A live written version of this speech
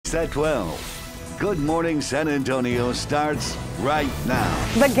At 12. Good Morning San Antonio starts right now.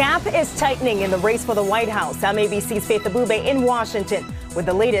 The gap is tightening in the race for the White House. I'm ABC's Faith Abube in Washington with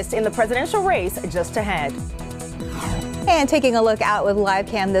the latest in the presidential race just ahead. And taking a look out with live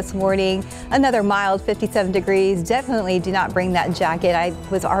cam this morning, another mild 57 degrees. Definitely do not bring that jacket. I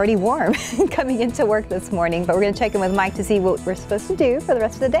was already warm coming into work this morning, but we're going to check in with Mike to see what we're supposed to do for the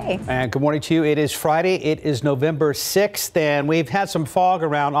rest of the day. And good morning to you. It is Friday. It is November 6th, and we've had some fog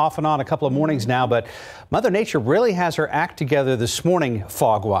around off and on a couple of mornings now, but Mother Nature really has her act together this morning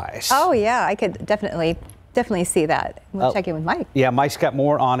fog-wise. Oh, yeah, I could definitely see that. We'll check in with Mike. Yeah, Mike's got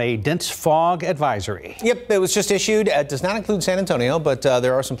more on a dense fog advisory. Yep, it was just issued. It does not include San Antonio, but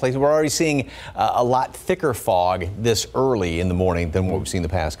there are some places. We're already seeing a lot thicker fog this early in the morning than what we've seen the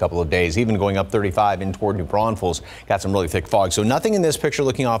past couple of days. Even going up 35 in toward New Braunfels, got some really thick fog. So nothing in this picture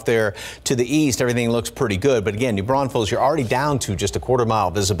looking off there to the east. Everything looks pretty good. But again, New Braunfels, you're already down to just a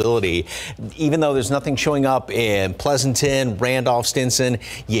quarter-mile visibility. Even though there's nothing showing up in Pleasanton, Randolph, Stinson,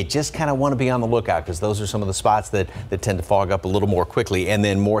 you just kind of want to be on the lookout because those are some of the spots that tend to fog up a little more quickly. And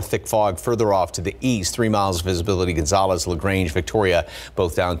then more thick fog further off to the east, 3 miles of visibility, Gonzales, LaGrange, Victoria,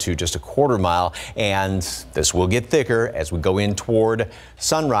 both down to just a quarter mile. And this will get thicker as we go in toward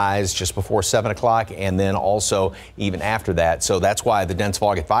sunrise just before 7 o'clock and then also even after that. So that's why the dense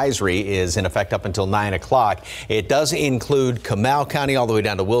fog advisory is in effect up until 9 o'clock. It does include Comal County all the way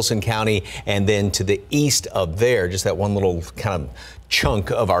down to Wilson County and then to the east of there, just that one little kind of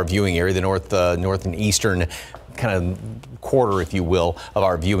chunk of our viewing area, the north and eastern kind of quarter, if you will, of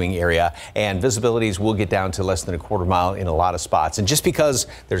our viewing area. And visibilities will get down to less than a quarter mile in a lot of spots. And just because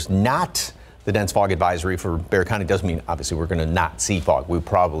there's not the dense fog advisory for Bexar County doesn't mean obviously we're going to not see fog. We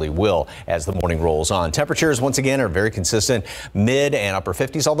probably will as the morning rolls on. Temperatures once again are very consistent, mid and upper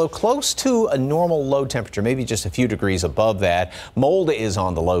 50s, although close to a normal low temperature, maybe just a few degrees above that. Mold is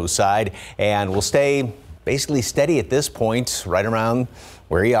on the low side and will stay basically steady at this point, right around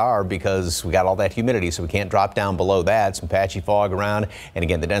where you are because we got all that humidity, so we can't drop down below that. Some patchy fog around, and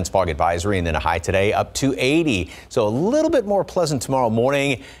again, the dense fog advisory, and then a high today up to 80. So a little bit more pleasant tomorrow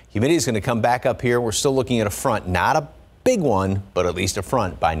morning. Humidity is going to come back up here. We're still looking at a front, not a big one, but at least a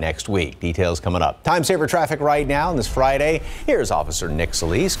front by next week. Details coming up. Time saver traffic right now on this Friday. Here's Officer Nick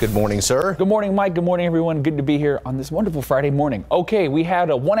Solis. Good morning, sir. Good morning, Mike. Good morning, everyone. Good to be here on this wonderful Friday morning. Okay, we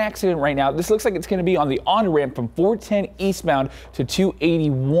had one accident right now. This looks like it's going to be on the on-ramp from 410 eastbound to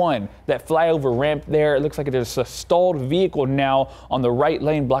 281. That flyover ramp there, it looks like there's a stalled vehicle now on the right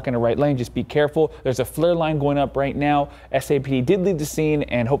lane, blocking the right lane. Just be careful. There's a flare line going up right now. SAPD did leave the scene,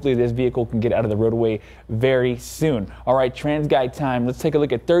 and hopefully this vehicle can get out of the roadway very soon. All right, TransGuide time. Let's take a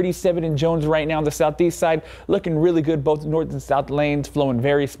look at 37 in Jones right now on the southeast side. Looking really good, both north and south lanes flowing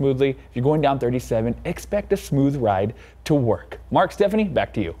very smoothly. If you're going down 37, expect a smooth ride to work. Mark, Stephanie,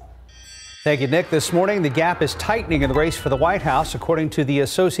 back to you. Thank you, Nick. This morning, the gap is tightening in the race for the White House. According to the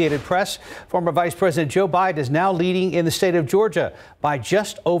Associated Press, former Vice President Joe Biden is now leading in the state of Georgia by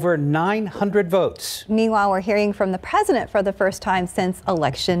just over 900 votes. Meanwhile, we're hearing from the president for the first time since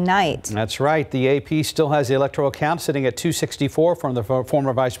election night. That's right. The AP still has the electoral count sitting at 264 from the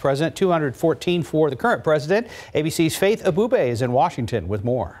former vice president, 214 for the current president. ABC's Faith Abube is in Washington with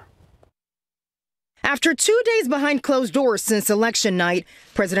more. After 2 days behind closed doors since election night,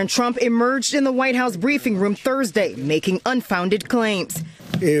 President Trump emerged in the White House briefing room Thursday, making unfounded claims.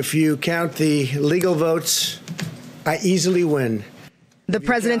 If you count the legal votes, I easily win. The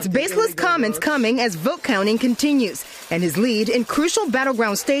president's baseless comments coming as vote counting continues, and his lead in crucial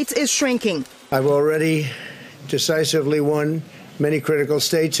battleground states is shrinking. I've already decisively won many critical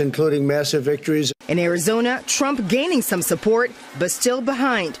states, including massive victories. In Arizona, Trump gaining some support, but still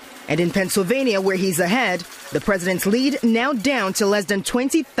behind. And in Pennsylvania, where he's ahead, the president's lead now down to less than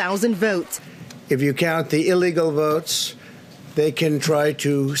 20,000 votes. If you count the illegal votes, they can try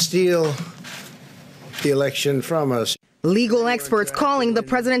to steal the election from us. Legal experts calling the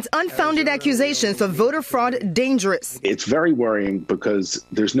president's unfounded accusations of voter fraud dangerous. It's very worrying because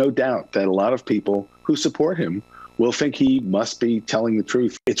there's no doubt that a lot of people who support him will think he must be telling the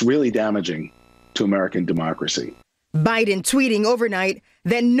truth. It's really damaging to American democracy. Biden tweeting overnight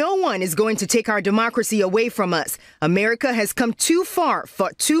that no one is going to take our democracy away from us. America has come too far,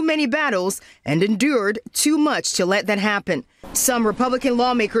 fought too many battles, and endured too much to let that happen. Some Republican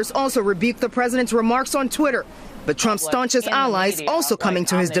lawmakers also rebuked the president's remarks on Twitter, but Trump's staunchest allies also coming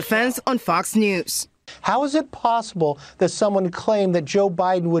to his defense on Fox News. How is it possible that someone claimed that Joe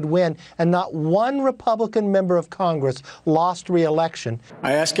Biden would win and not one Republican member of Congress lost re-election?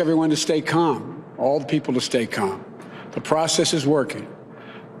 I ask everyone to stay calm, all the people to stay calm. The process is working.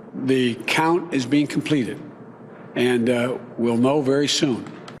 The count is being completed, and we'll know very soon.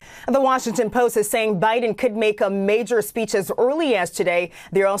 The Washington Post is saying Biden could make a major speech as early as today.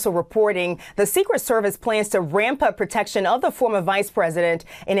 They're also reporting the Secret Service plans to ramp up protection of the former vice president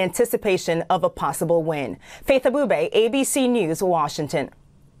in anticipation of a possible win. Faith Abube, ABC News, Washington.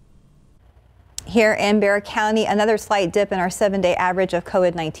 Here in Bexar County, another slight dip in our 7-day average of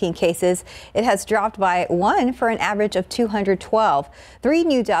COVID-19 cases. It has dropped by 1 for an average of 212. 3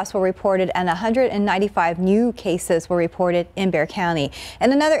 new deaths were reported and 195 new cases were reported in Bexar County.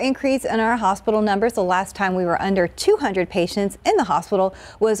 And another increase in our hospital numbers. The last time we were under 200 patients in the hospital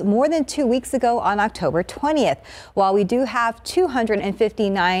was more than 2 weeks ago on October 20th. While we do have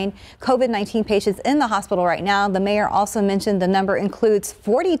 259 COVID-19 patients in the hospital right now, the mayor also mentioned the number includes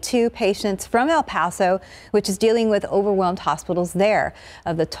 42 patients from El Paso, which is dealing with overwhelmed hospitals there.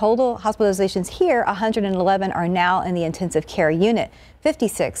 Of the total hospitalizations here, 111 are now in the intensive care unit.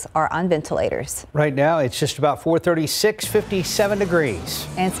 56 are on ventilators. Right now, it's just about 4:36, 57 degrees.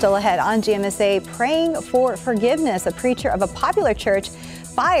 And still ahead on GMSA, praying for forgiveness. A preacher of a popular church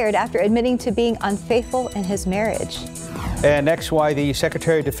fired after admitting to being unfaithful in his marriage. And next, why the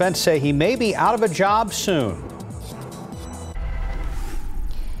Secretary of Defense say he may be out of a job soon.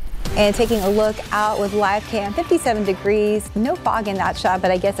 And taking a look out with live cam, 57 degrees, no fog in that shot,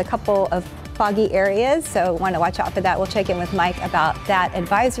 but I guess a couple of foggy areas. So want to watch out for that. We'll check in with Mike about that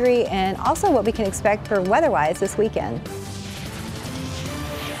advisory and also what we can expect for weather-wise this weekend.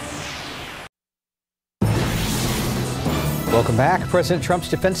 Welcome back. President Trump's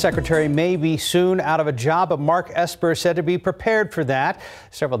defense secretary may be soon out of a job, but Mark Esper said to be prepared for that.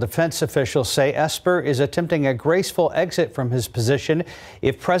 Several defense officials say Esper is attempting a graceful exit from his position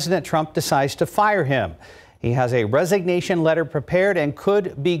if President Trump decides to fire him. He has a resignation letter prepared and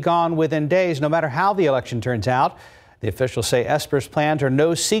could be gone within days, no matter how the election turns out. The officials say Esper's plans are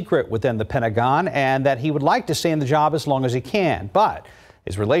no secret within the Pentagon and that he would like to stay in the job as long as he can. But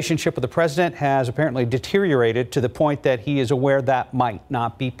his relationship with the president has apparently deteriorated to the point that he is aware that might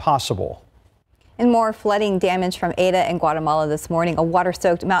not be possible. And more flooding damage from Eta in Guatemala this morning. A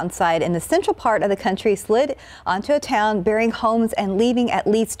water-soaked mountainside in the central part of the country slid onto a town, burying homes and leaving at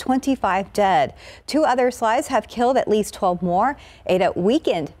least 25 dead. 2 other slides have killed at least 12 more. Eta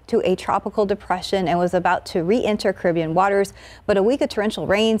weakened to a tropical depression and was about to re-enter Caribbean waters, but a week of torrential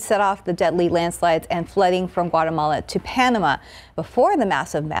rain set off the deadly landslides and flooding from Guatemala to Panama. Before the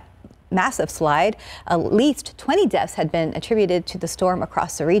massive slide, at least 20 deaths had been attributed to the storm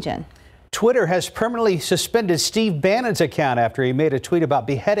across the region. Twitter has permanently suspended Steve Bannon's account after he made a tweet about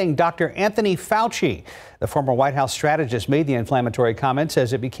beheading Dr. Anthony Fauci. The former White House strategist made the inflammatory comments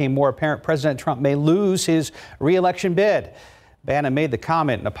as it became more apparent President Trump may lose his re-election bid. Bannon made the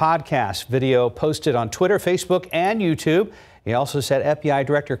comment in a podcast video posted on Twitter, Facebook, and YouTube. He also said FBI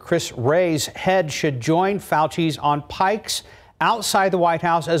Director Chris Wray's head should join Fauci's on pikes outside the White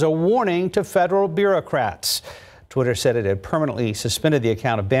House as a warning to federal bureaucrats. Twitter said it had permanently suspended the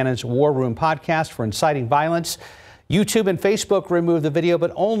account of Bannon's War Room podcast for inciting violence. YouTube and Facebook removed the video,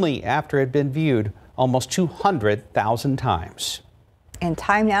 but only after it had been viewed almost 200,000 times. And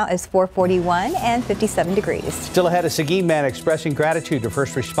time now is 4:41 and 57 degrees. Still ahead, a Seguin man expressing gratitude to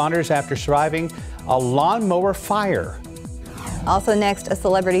first responders after surviving a lawnmower fire. Also next, a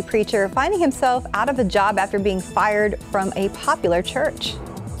celebrity preacher finding himself out of a job after being fired from a popular church.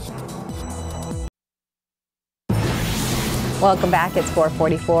 Welcome back. It's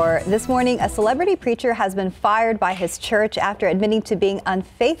 4:44. This morning, a celebrity preacher has been fired by his church after admitting to being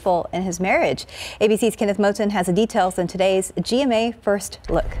unfaithful in his marriage. ABC's Kenneth Moten has the details in today's GMA First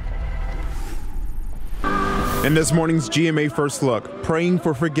Look. In this morning's GMA First Look, praying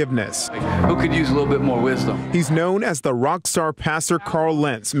for forgiveness. Who could use a little bit more wisdom? He's known as the rock star pastor Carl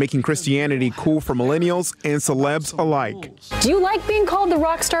Lentz, making Christianity cool for millennials and celebs alike. Do you like being called the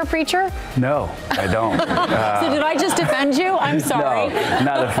rock star preacher? No, I don't. So did I just offend you? I'm sorry. No,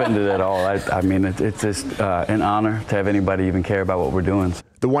 not offended at all. I mean, it's just an honor to have anybody even care about what we're doing.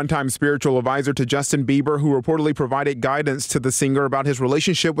 The one-time spiritual advisor to Justin Bieber, who reportedly provided guidance to the singer about his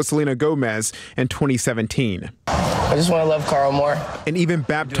relationship with Selena Gomez in 2017. I just want to love Carl more. And even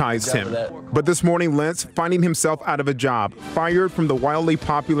baptized him. But this morning, Lentz finding himself out of a job, fired from the wildly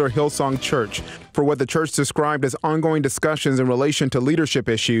popular Hillsong Church for what the church described as ongoing discussions in relation to leadership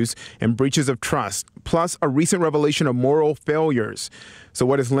issues and breaches of trust, plus a recent revelation of moral failures. So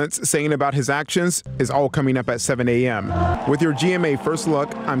what is Lentz saying about his actions is all coming up at 7 a.m. With your GMA First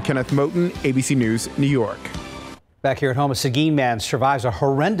Look, I'm Kenneth Moten, ABC News, New York. Back here at home, a Seguin man survives a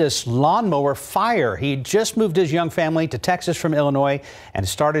horrendous lawnmower fire. He just moved his young family to Texas from Illinois and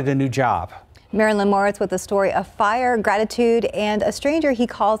started a new job. Marilyn Moritz with a story of fire, gratitude, and a stranger he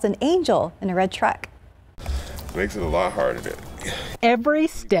calls an angel in a red truck. Makes it a lot harder to Every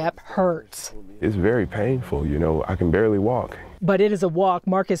step hurts. It's very painful, you know, I can barely walk. But it is a walk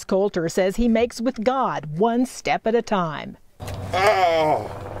Marcus Coulter says he makes with God, one step at a time. Oh.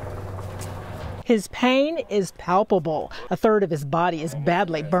 His pain is palpable. A third of his body is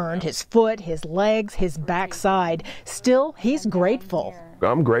badly burned, his foot, his legs, his backside. Still, he's grateful.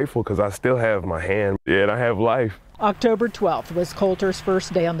 I'm grateful because I still have my hand and I have life. October 12th was Coulter's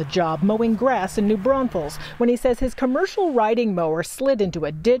first day on the job mowing grass in New Braunfels when he says his commercial riding mower slid into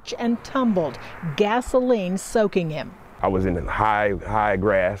a ditch and tumbled, gasoline soaking him. I was in the high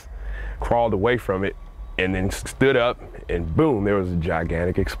grass, crawled away from it, and then stood up, and boom, there was a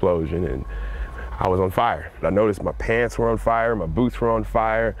gigantic explosion, and I was on fire. I noticed my pants were on fire, my boots were on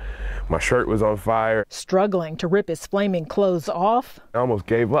fire, my shirt was on fire. Struggling to rip his flaming clothes off, I almost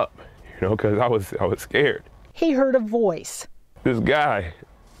gave up, you know, because I was scared. He heard a voice. This guy,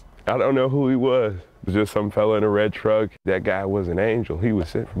 I don't know who he was. It was just some fella in a red truck. That guy was an angel. He was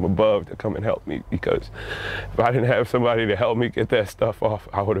sent from above to come and help me, because if I didn't have somebody to help me get that stuff off,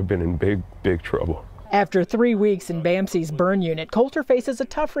 I would have been in big, big trouble. After 3 weeks in BAMC's burn unit, Coulter faces a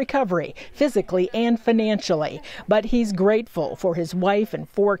tough recovery, physically and financially. But he's grateful for his wife and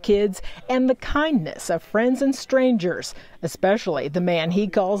 4 kids and the kindness of friends and strangers, especially the man he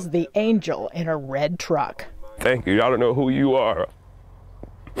calls the angel in a red truck. Thank you. I don't know who you are.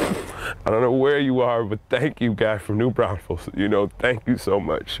 I don't know where you are, but thank you, guy from New Braunfels. You know, thank you so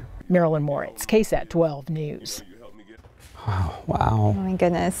much. Marilyn Moritz, KSAT 12 News. Wow. Oh my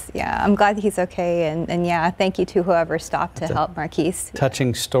goodness. Yeah, I'm glad he's okay. And yeah, thank you to whoever stopped to help Marquise.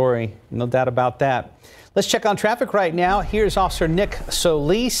 Touching story. No doubt about that. Let's check on traffic right now. Here's Officer Nick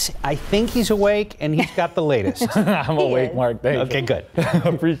Solis. I think he's awake, and he's got the latest. I'm awake, Mark. Thank you. Okay, good.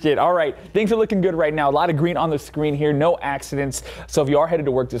 Appreciate it. All right, things are looking good right now. A lot of green on the screen here. No accidents. So if you are headed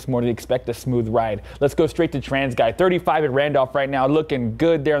to work this morning, expect a smooth ride. Let's go straight to TransGuide. 35 at Randolph right now, looking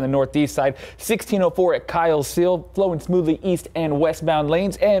good there on the northeast side. 1604 at Kyle Seal, flowing smoothly east and westbound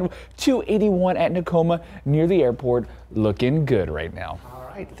lanes. And 281 at Tacoma near the airport, looking good right now.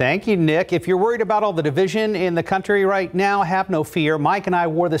 Thank you, Nick. If you're worried about all the division in the country right now, have no fear. Mike and I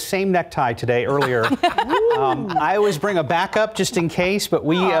wore the same necktie today earlier. I always bring a backup just in case, but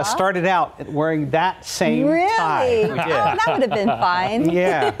we started out wearing that same tie. Really? Oh, that would have been fine.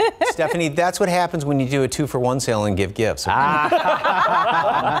 Yeah. Stephanie, that's what happens when you do a 2-for-1 sale and give gifts. Meaning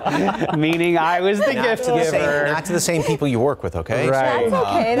I was the gift giver. Not to the same people you work with, okay? Right. That's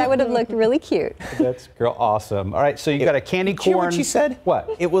okay. That would have looked really cute. That's girl awesome. All right, so you got a candy corn. Hear what she said? What?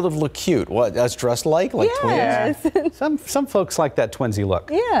 It would have looked cute. What, us dressed like Yes. twins? Yeah. Some folks like that twinsy look.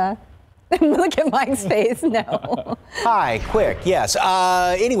 Yeah. Look at Mike's face. No. Hi, quick. Yes.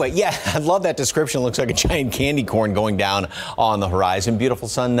 Anyway, yeah, I love that description. It looks like a giant candy corn going down on the horizon. Beautiful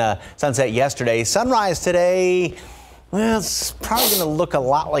sunset yesterday. Sunrise today. Well, it's probably going to look a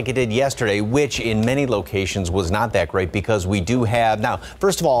lot like it did yesterday, which in many locations was not that great, because we do have now,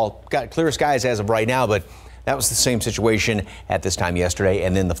 first of all, got clear skies as of right now, but that was the same situation at this time yesterday,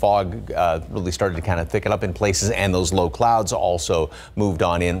 and then the fog really started to kind of thicken up in places, and those low clouds also moved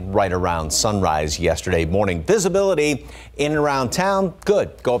on in right around sunrise yesterday morning. Visibility in and around town,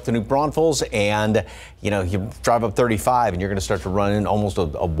 good. Go up to New Braunfels, and you drive up 35, and you're going to start to run in almost a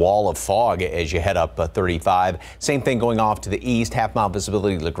wall of fog as you head up 35. Same thing going off to the east, half-mile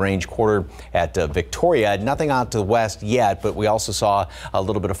visibility, LaGrange Quarter at Victoria. Nothing out to the west yet, but we also saw a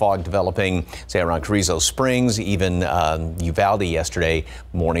little bit of fog developing, say, around Carrizo Springs, even Uvalde yesterday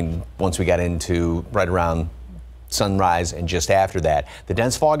morning, once we got into right around sunrise and just after that. The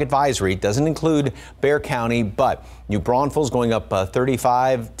dense fog advisory doesn't include Bexar County, but New Braunfels going up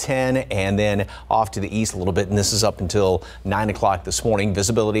 35, 10, and then off to the east a little bit, and this is up until 9 o'clock this morning.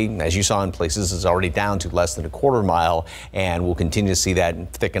 Visibility, as you saw in places, is already down to less than a quarter mile, and we'll continue to see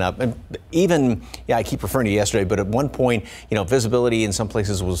that thicken up. And even, I keep referring to yesterday, but at one point, visibility in some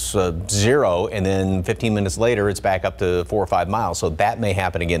places was 0, and then 15 minutes later, it's back up to 4 or 5 miles. So that may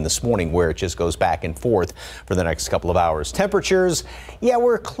happen again this morning, where it just goes back and forth for the next couple of hours. Temperatures,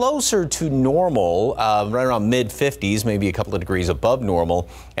 we're closer to normal, right around mid-50s, maybe a couple of degrees above normal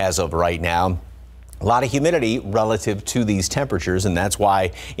as of right now. A lot of humidity relative to these temperatures, and that's why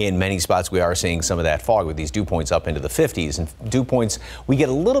in many spots we are seeing some of that fog with these dew points up into the 50s. And dew points, we get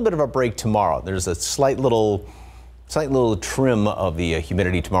a little bit of a break tomorrow. There's a slight little Slight little trim of the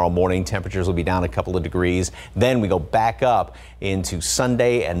humidity tomorrow morning. Temperatures will be down a couple of degrees. Then we go back up into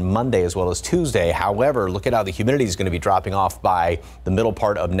Sunday and Monday as well as Tuesday. However, look at how the humidity is going to be dropping off by the middle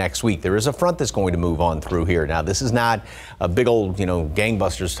part of next week. There is a front that's going to move on through here. Now, this is not a big old,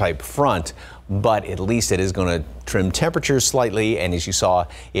 gangbusters type front, but at least it is going to trim temperatures slightly. And as you saw,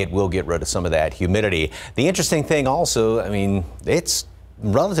 it will get rid of some of that humidity. The interesting thing also, it's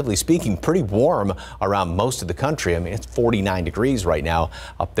relatively speaking, pretty warm around most of the country. It's 49 degrees right now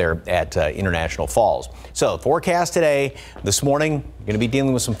up there at International Falls. So forecast today, this morning, going to be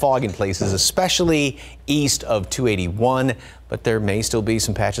dealing with some fog in places, especially east of 281, but there may still be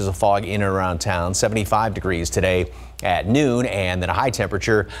some patches of fog in and around town. 75 degrees today at noon, and then a high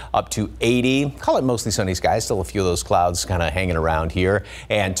temperature up to 80. Call it mostly sunny skies. Still a few of those clouds kind of hanging around here.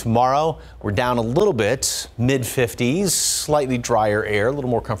 And tomorrow we're down a little bit, mid 50s, slightly drier air, a little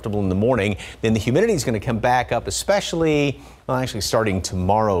more comfortable in the morning. Then the humidity is going to come back up, especially, actually starting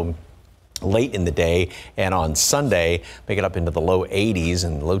tomorrow late in the day, and on Sunday make it up into the low 80s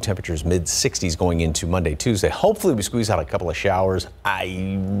and low temperatures mid 60s going into Monday, Tuesday. Hopefully we squeeze out a couple of showers.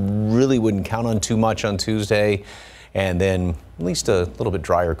 I really wouldn't count on too much on Tuesday, and then at least a little bit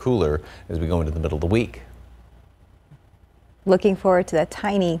drier, cooler as we go into the middle of the week. Looking forward to that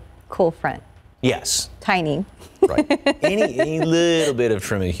tiny cool front. Yes. Tiny. Right. Any little bit of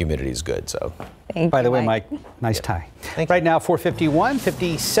trim and humidity is good. So. By the way, Mike, nice tie. Right now, 451,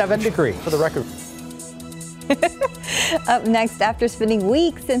 57 degrees. For the record. Up next, after spending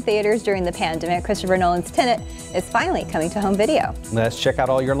weeks in theaters during the pandemic, Christopher Nolan's Tenet is finally coming to home video. Let's check out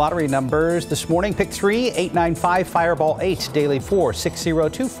all your lottery numbers this morning. Pick 3, 895, Fireball 8, Daily 4,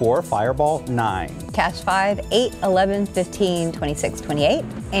 6024, Fireball 9. Cash 5, 8, 11, 15, 26, 28.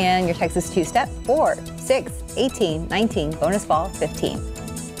 And your Texas 2-step 4, 6, 18, 19, bonus ball 15.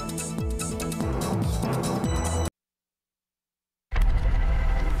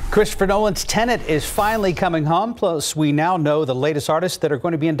 Christopher Nolan's Tenet is finally coming home. Plus, we now know the latest artists that are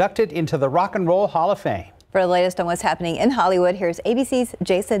going to be inducted into the Rock and Roll Hall of Fame. For the latest on what's happening in Hollywood, here's ABC's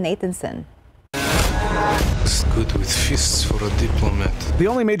Jason Nathanson. It's good with fists for a diplomat. The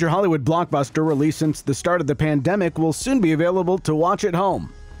only major Hollywood blockbuster released since the start of the pandemic will soon be available to watch at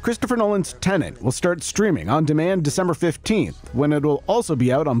home. Christopher Nolan's Tenet will start streaming on demand December 15th, when it will also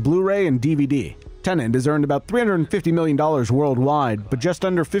be out on Blu-ray and DVD. Tenet has earned about $350 million worldwide, but just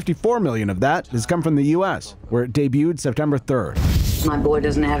under $54 million of that has come from the U.S., where it debuted September 3rd. My boy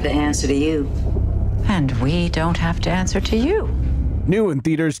doesn't have to answer to you. And we don't have to answer to you. New in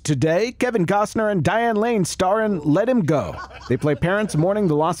theaters today, Kevin Costner and Diane Lane star in Let Him Go. They play parents mourning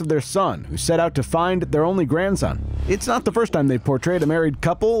the loss of their son, who set out to find their only grandson. It's not the first time they've portrayed a married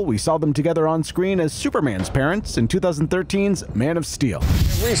couple. We saw them together on screen as Superman's parents in 2013's Man of Steel.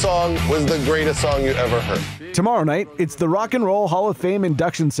 Every song was the greatest song you ever heard. Tomorrow night, it's the Rock and Roll Hall of Fame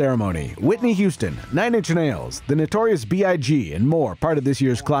induction ceremony. Whitney Houston, 9 Inch Nails, The Notorious B.I.G., and more part of this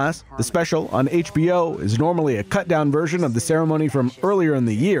year's class. The special on HBO is normally a cut-down version of the ceremony from earlier in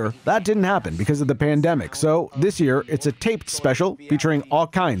the year. That didn't happen because of the pandemic, so this year it's a taped special featuring all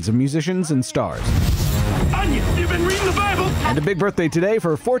kinds of musicians and stars. Anya, you've been reading the Bible? And a big birthday today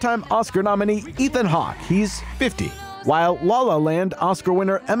for four-time Oscar nominee Ethan Hawke. He's 50, while La La Land Oscar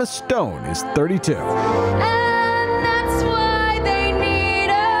winner Emma Stone is 32.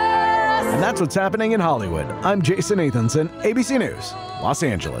 And that's what's happening in Hollywood. I'm Jason Nathanson, ABC News, Los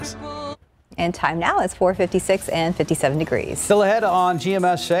Angeles. And time now is 4:56 and 57 degrees. Still ahead on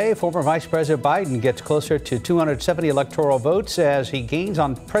GMSA, former Vice President Biden gets closer to 270 electoral votes as he gains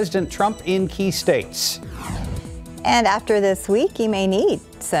on President Trump in key states. And after this week, you may need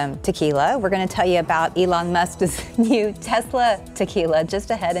some tequila. We're going to tell you about Elon Musk's new Tesla tequila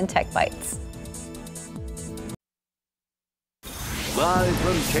just ahead in Tech Bites. Live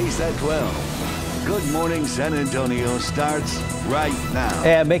from KSAT 12, Good Morning San Antonio starts right now.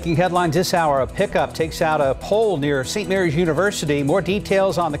 And making headlines this hour, a pickup takes out a pole near St. Mary's University. More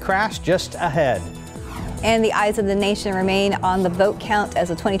details on the crash just ahead. And the eyes of the nation remain on the vote count as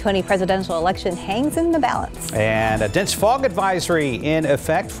the 2020 presidential election hangs in the balance. And a dense fog advisory in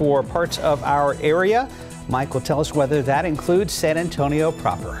effect for parts of our area. Mike will tell us whether that includes San Antonio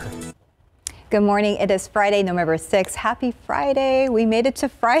proper. Good morning. It is Friday, November 6th. Happy Friday. We made it to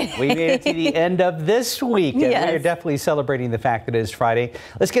Friday. We made it to the end of this week. And yes. We are definitely celebrating the fact that it is Friday.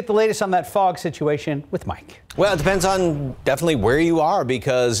 Let's get the latest on that fog situation with Mike. Well, it depends on definitely where you are,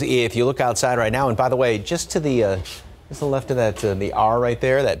 because if you look outside right now, and by the way, just to the Just to the left of that, the R right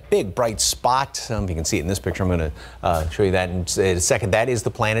there, that big bright spot. I don't know if you can see it in this picture. I'm going to show you that in a second. That is the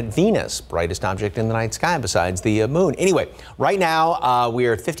planet Venus, brightest object in the night sky besides the moon. Anyway, right now we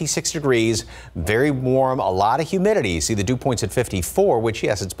are at 56 degrees, very warm, a lot of humidity. You see the dew point's at 54, which,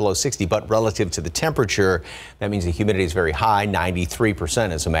 yes, it's below 60, but relative to the temperature, that means the humidity is very high,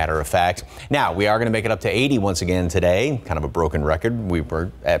 93% as a matter of fact. Now, we are going to make it up to 80 once again today, kind of a broken record. We were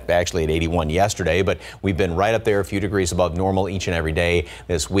actually at 81 yesterday, but we've been right up there, a few degrees above normal each and every day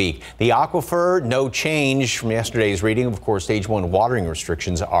this week. The aquifer, no change from yesterday's reading. Of course, stage 1 watering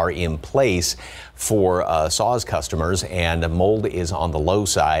restrictions are in place for SAWS customers, and mold is on the low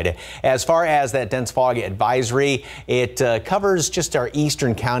side. As far as that dense fog advisory, it covers just our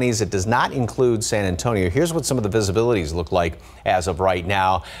eastern counties. It does not include San Antonio. Here's what some of the visibilities look like as of right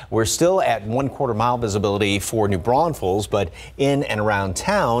now. We're still at 1/4 mile visibility for New Braunfels, but in and around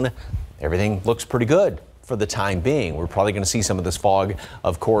town, everything looks pretty good for the time being. We're probably going to see some of this fog,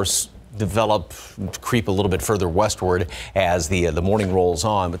 of course, creep a little bit further westward as the morning rolls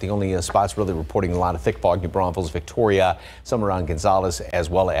on, but the only spots really reporting a lot of thick fog, New Braunfels, Victoria, some around Gonzales, as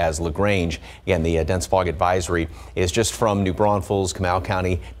well as LaGrange. Again, the dense fog advisory is just from New Braunfels, Comal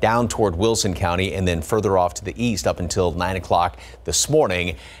County, down toward Wilson County, and then further off to the east up until 9 o'clock this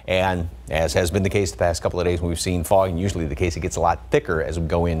morning. And as has been the case the past couple of days when we've seen fog, and usually the case, it gets a lot thicker as we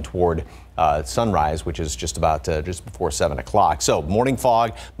go in toward sunrise, which is just about just before 7 o'clock. So morning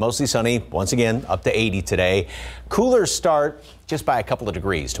fog, mostly sunny, once again up to 80 today. Cooler start just by a couple of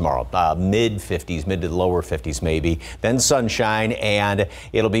degrees tomorrow, mid 50s, mid to lower 50s maybe. Then sunshine, and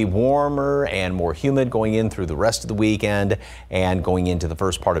it'll be warmer and more humid going in through the rest of the weekend and going into the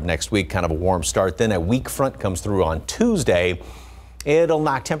first part of next week. Kind of a warm start. Then a weak front comes through on Tuesday. It'll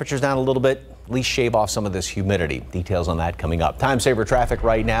knock temperatures down a little bit, at least shave off some of this humidity. Details on that coming up. Time saver traffic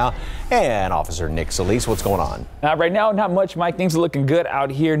right now. And Officer Nick Solis, what's going on? Right now, not much, Mike. Things are looking good out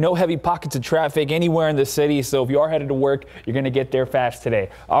here. No heavy pockets of traffic anywhere in the city. So if you are headed to work, you're going to get there fast today.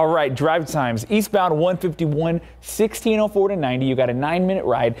 All right, drive times. Eastbound 151, 1604 to 90. You got a 9-minute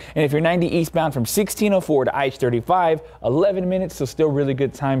ride. And if you're 90 eastbound from 1604 to IH-35, 11 minutes. So still really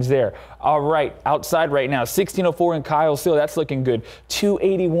good times there. All right, outside right now, 1604 in Kylesville. That's looking good.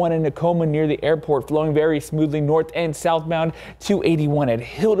 281 in Tacoma near the airport, flowing very smoothly north and southbound. 281 at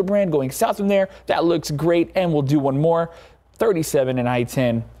Hildebrand going south from there. That looks great, and we'll do one more. 37 in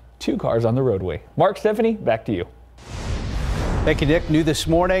I-10, 2 cars on the roadway. Mark, Stephanie, back to you. Thank you, Nick. New this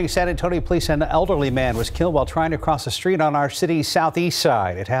morning, San Antonio police, an elderly man was killed while trying to cross a street on our city's southeast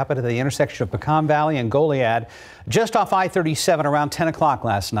side. It happened at the intersection of Pecan Valley and Goliad, just off I-37 around 10 o'clock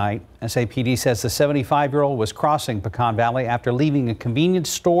last night. SAPD says the 75-year-old was crossing Pecan Valley after leaving a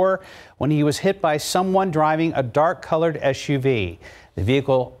convenience store when he was hit by someone driving a dark-colored SUV. The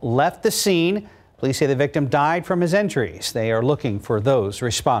vehicle left the scene. Police say the victim died from his injuries. They are looking for those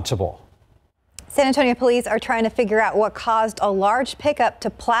responsible. San Antonio police are trying to figure out what caused a large pickup to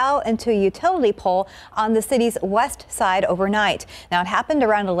plow into a utility pole on the city's west side overnight. Now, it happened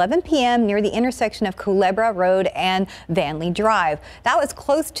around 11 p.m. near the intersection of Culebra Road and Vanley Drive. That was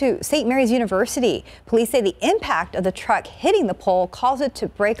close to St. Mary's University. Police say the impact of the truck hitting the pole caused it to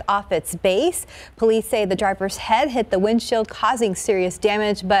break off its base. Police say the driver's head hit the windshield, causing serious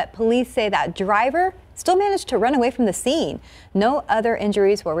damage, but police say that driver still managed to run away from the scene. No other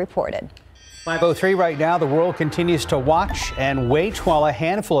injuries were reported. 5:03 right now. The world continues to watch and wait while a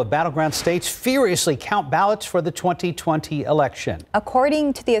handful of battleground states furiously count ballots for the 2020 election.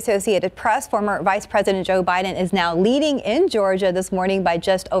 According to the Associated Press, former Vice President Joe Biden is now leading in Georgia this morning by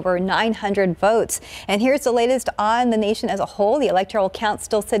just over 900 votes. And here's the latest on the nation as a whole. The electoral count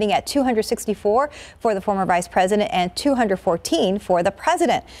still sitting at 264 for the former vice president and 214 for the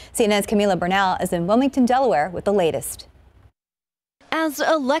president. CNN's Camila Bernal is in Wilmington, Delaware with the latest. As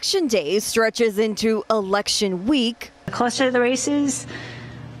election day stretches into election week, the closer the races,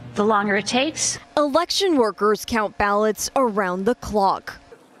 the longer it takes. Election workers count ballots around the clock.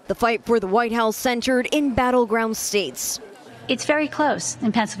 The fight for the White House centered in battleground states. It's very close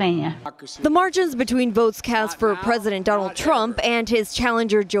in Pennsylvania. The margins between votes cast for President Donald Trump and his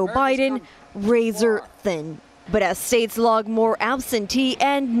challenger Joe Biden razor thin. But as states log more absentee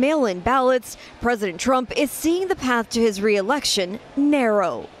and mail-in ballots, President Trump is seeing the path to his re-election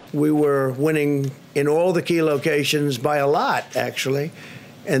narrow. We were winning in all the key locations by a lot, actually.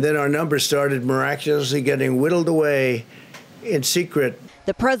 And then our numbers started miraculously getting whittled away in secret.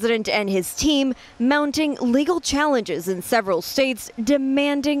 The president and his team mounting legal challenges in several states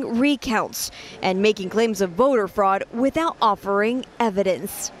demanding recounts and making claims of voter fraud without offering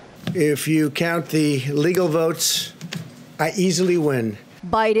evidence. If you count the legal votes, I easily win.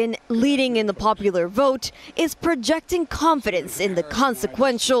 Biden, leading in the popular vote, is projecting confidence in the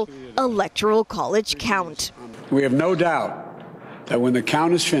consequential Electoral College count. We have no doubt that when the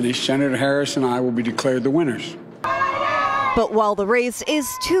count is finished, Senator Harris and I will be declared the winners. But while the race is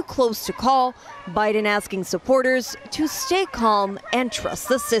too close to call, Biden asking supporters to stay calm and trust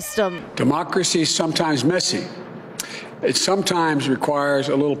the system. Democracy is sometimes messy. It sometimes requires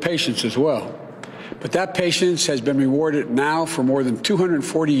a little patience as well. But that patience has been rewarded now for more than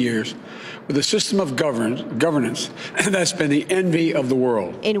 240 years with a system of governance that's been the envy of the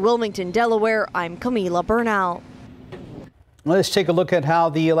world. In Wilmington, Delaware, I'm Camila Bernal. Let's take a look at how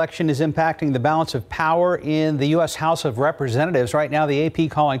the election is impacting the balance of power in the U.S. House of Representatives. Right now, the AP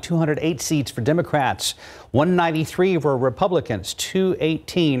calling 208 seats for Democrats, 193 for Republicans,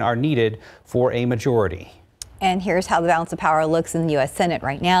 218 are needed for a majority. And here's how the balance of power looks in the U.S. Senate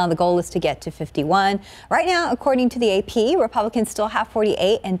right now. The goal is to get to 51. Right now, according to the AP, Republicans still have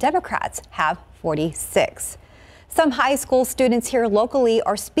 48 and Democrats have 46. Some high school students here locally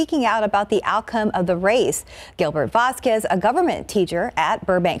are speaking out about the outcome of the race. Gilbert Vasquez, a government teacher at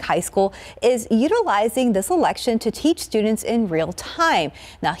Burbank High School, is utilizing this election to teach students in real time.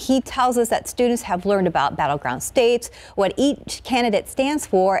 Now, he tells us that students have learned about battleground states, what each candidate stands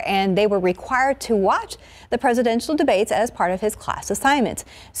for, and they were required to watch the presidential debates as part of his class assignments.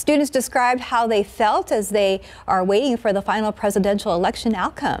 Students described how they felt as they are waiting for the final presidential election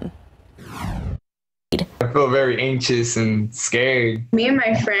outcome. I feel very anxious and scared. Me and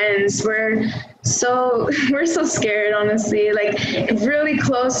my friends we're so scared, honestly, like really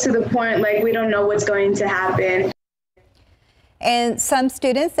close to the point like we don't know what's going to happen. And some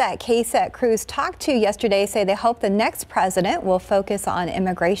students that KSAT crews talked to yesterday say they hope the next president will focus on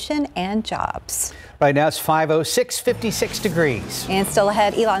immigration and jobs. Right now it's 5:06, 56 degrees. And still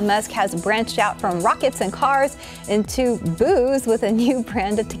ahead, Elon Musk has branched out from rockets and cars into booze with a new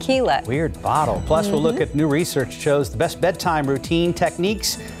brand of tequila. Weird bottle. Plus, we'll look at new research shows the best bedtime routine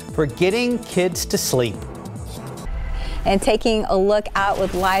techniques for getting kids to sleep. And taking a look out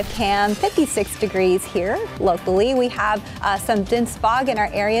with live cam, 56 degrees here locally. We have some dense fog in our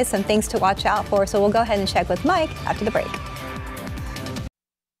area, some things to watch out for. So we'll go ahead and check with Mike after the break.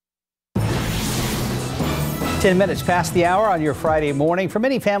 10 minutes past the hour on your Friday morning. For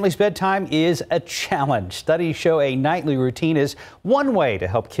many families, bedtime is a challenge. Studies show a nightly routine is one way to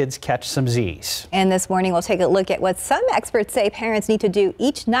help kids catch some Z's. And this morning, we'll take a look at what some experts say parents need to do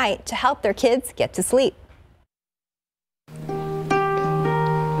each night to help their kids get to sleep.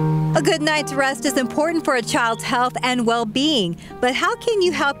 A good night's rest is important for a child's health and well-being, but how can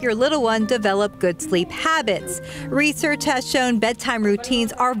you help your little one develop good sleep habits? Research has shown bedtime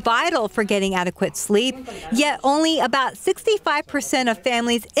routines are vital for getting adequate sleep, yet only about 65% of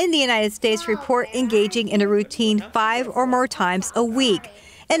families in the United States report engaging in a routine 5 or more times a week.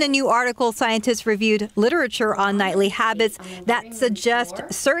 In a new article, scientists reviewed literature on nightly habits that suggest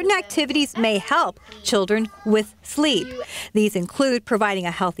certain activities may help children with sleep. These include providing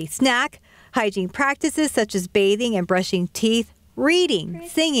a healthy snack, hygiene practices such as bathing and brushing teeth, reading,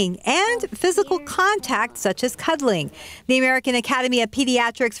 singing, and physical contact such as cuddling. The American Academy of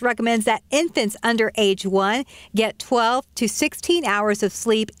Pediatrics recommends that infants under age 1 get 12 to 16 hours of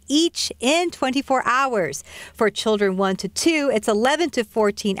sleep each in 24 hours. For children 1 to 2, it's 11 to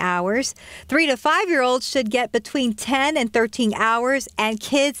 14 hours. 3 to 5-year-olds should get between 10 and 13 hours, and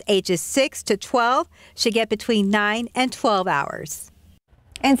kids ages 6 to 12 should get between 9 and 12 hours.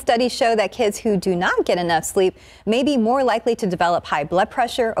 And studies show that kids who do not get enough sleep may be more likely to develop high blood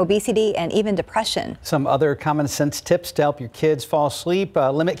pressure, obesity, and even depression. Some other common sense tips to help your kids fall asleep: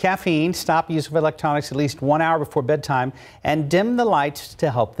 limit caffeine, stop use of electronics at least 1 hour before bedtime, and dim the lights to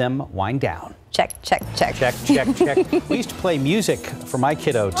help them wind down. Check, check, check. Check, check, check. We used to play music for my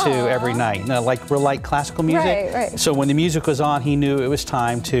kiddo, too, every night, like real light classical music. Right. So when the music was on, he knew it was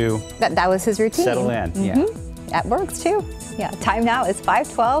time to That was his routine. Settle in, yeah. That works, too. Yeah, time now is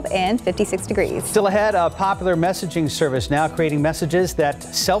 5:12 and 56 degrees. Still ahead, a popular messaging service now creating messages that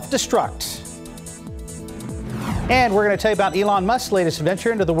self-destruct. And we're going to tell you about Elon Musk's latest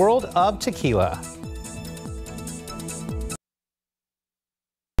venture into the world of tequila.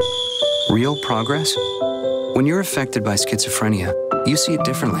 Real progress? When you're affected by schizophrenia, you see it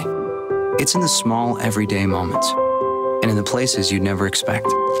differently. It's in the small, everyday moments, and in the places you'd never expect.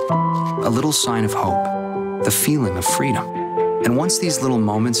 A little sign of hope, the feeling of freedom. And once these little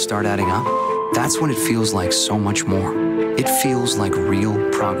moments start adding up, that's when it feels like so much more. It feels like real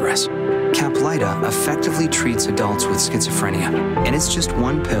progress. Caplyta effectively treats adults with schizophrenia, and it's just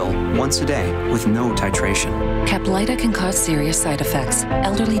one pill once a day with no titration. Caplyta can cause serious side effects.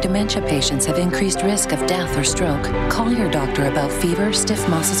 Elderly dementia patients have increased risk of death or stroke. Call your doctor about fever, stiff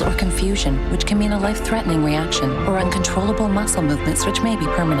muscles, or confusion, which can mean a life-threatening reaction, or uncontrollable muscle movements, which may be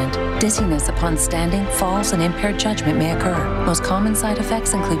permanent. Dizziness upon standing, falls, and impaired judgment may occur. Most common side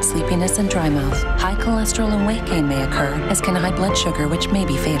effects include sleepiness and dry mouth. High cholesterol and weight gain may occur, as can high blood sugar, which may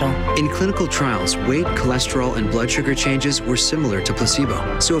be fatal. In clinical trials, weight, cholesterol, and blood sugar changes were similar to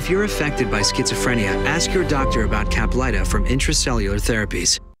placebo. So if you're affected by schizophrenia, ask your doctor about Caplyta from Intracellular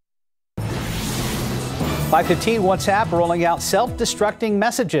Therapies. 5:15 WhatsApp rolling out self-destructing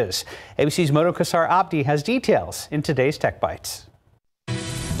messages. ABC's Moto Kassar Abdi has details in today's Tech Bites.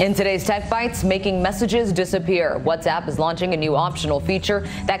 In today's Tech Bites, making messages disappear. WhatsApp is launching a new optional feature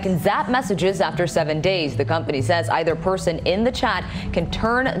that can zap messages after 7 days. The company says either person in the chat can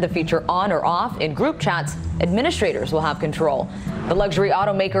turn the feature on or off. In group chats, administrators will have control. The luxury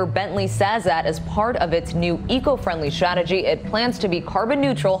automaker Bentley says that as part of its new eco-friendly strategy, it plans to be carbon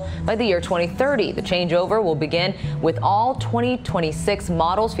neutral by the year 2030. The changeover will begin with all 2026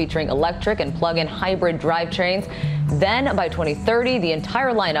 models featuring electric and plug-in hybrid drivetrains. Then by 2030, the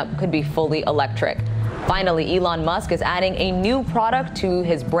entire lineup could be fully electric. Finally, Elon Musk is adding a new product to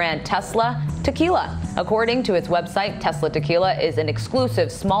his brand Tesla Tequila. According to its website, Tesla Tequila is an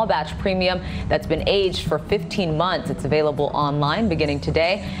exclusive small batch premium that's been aged for 15 months. It's available online beginning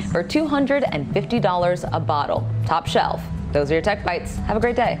today for $250 a bottle. Top shelf. Those are your Tech Bites. Have a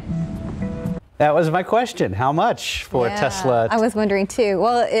great day. That was my question. How much for Tesla? I was wondering too.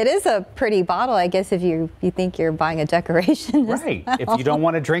 Well, it is a pretty bottle, I guess, if you think you're buying a decoration. Right. If you don't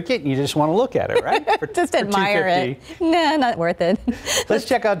want to drink it, you just want to look at it, right? Just admire it. Nah, not worth it. Let's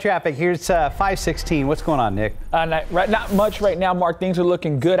check out traffic. Here's 5:16. What's going on, Nick? Not much right now, Mark. Things are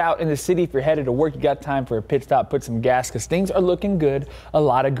looking good out in the city. If you're headed to work, you got time for a pit stop, put some gas, because things are looking good. A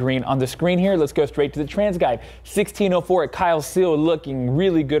lot of green on the screen here. Let's go straight to the Trans Guide. 1604 at Kyle Seal, looking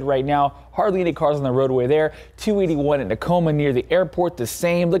really good right now. Hardly any cars on the roadway there. 281 at Tacoma near the airport, the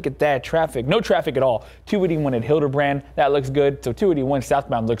same. Look at that traffic. No traffic at all. 281 at Hildebrand, that looks good. So 281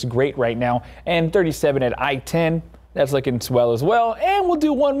 southbound looks great right now. And 37 at I-10, that's looking swell as well. And we'll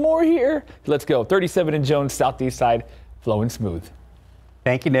do one more here. Let's go. 37 in Jones, southeast side, flowing smooth.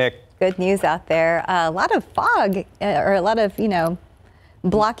 Thank you, Nick. Good news out there. A lot of fog, or a lot of,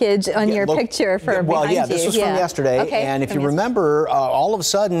 blockage on your picture for behind you. This was from yesterday, and if you remember, all of a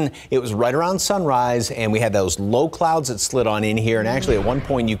sudden it was right around sunrise, and we had those low clouds that slid on in here, and actually at one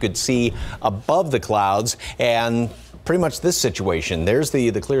point you could see above the clouds, and pretty much this situation. There's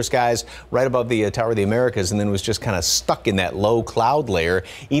the clear skies right above the Tower of the Americas, and then it was just kind of stuck in that low cloud layer.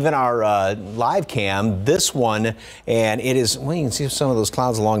 Even our live cam, this one, and it is, well, you can see some of those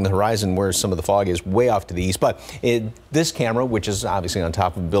clouds along the horizon where some of the fog is way off to the east, but this camera, which is obviously on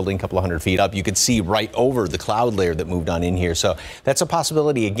top of a building a couple of hundred feet up, you could see right over the cloud layer that moved on in here. So that's a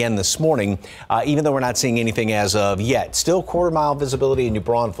possibility again this morning, even though we're not seeing anything as of yet. Still quarter-mile visibility in New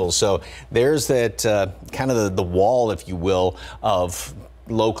Braunfels, so there's that kind of the wall, if you will, of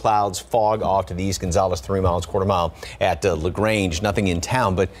low clouds, fog off to the east. Gonzales, 3 miles, quarter mile at LaGrange. Nothing in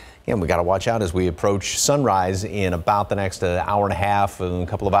town, but again, we got to watch out as we approach sunrise in about the next hour and a half, a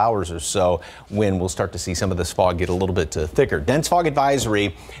couple of hours or so, when we'll start to see some of this fog get a little bit thicker. Dense fog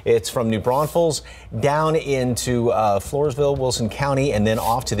advisory. It's from New Braunfels down into Floresville, Wilson County, and then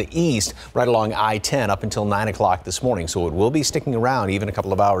off to the east, right along I-10 up until 9 o'clock this morning. So it will be sticking around even a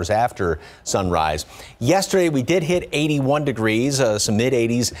couple of hours after sunrise. Yesterday, we did hit 81 degrees, some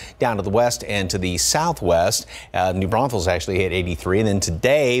mid-80s down to the west and to the southwest. New Braunfels actually hit 83, and then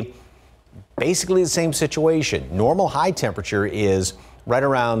today, basically the same situation. Normal high temperature is right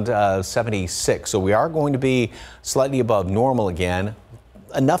around 76, so we are going to be slightly above normal again.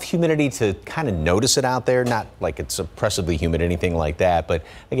 Enough humidity to kind of notice it out there, not like it's oppressively humid, anything like that, but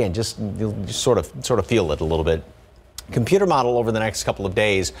again, you'll just sort of feel it a little bit. Computer model over the next couple of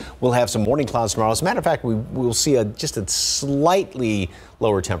days. We'll have some morning clouds tomorrow. As a matter of fact, we'll see just a slightly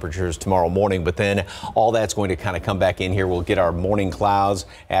lower temperatures tomorrow morning, but then all that's going to kind of come back in here. We'll get our morning clouds,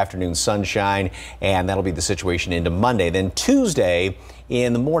 afternoon sunshine, and that'll be the situation into Monday. Then Tuesday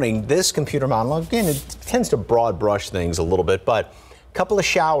in the morning, this computer model, again, it tends to broad brush things a little bit, but a couple of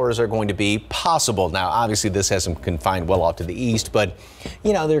showers are going to be possible. Now, obviously, this hasn't confined well off to the east, but,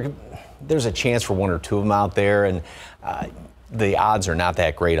 there's a chance for one or two of them out there, and the odds are not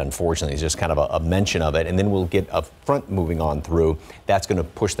that great, unfortunately. It's just kind of a mention of it, and then we'll get a front moving on through. That's going to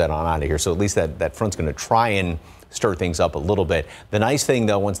push that on out of here. So at least that front's going to try and stir things up a little bit. The nice thing,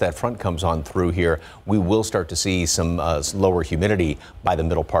 though, once that front comes on through here, we will start to see some lower humidity by the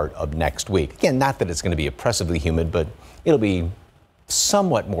middle part of next week. Again, not that it's going to be oppressively humid, but it'll be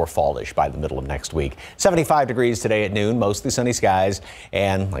somewhat more fallish by the middle of next week. 75 degrees today at noon, mostly sunny skies,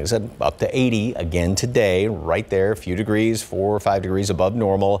 and like I said, up to 80 again today, right there, a few degrees, 4 or 5 degrees above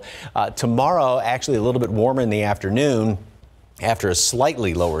normal. Tomorrow, actually a little bit warmer in the afternoon after a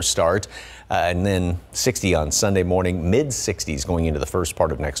slightly lower start, and then 60 on Sunday morning, mid 60s going into the first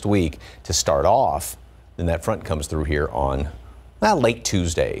part of next week to start off. Then that front comes through here on late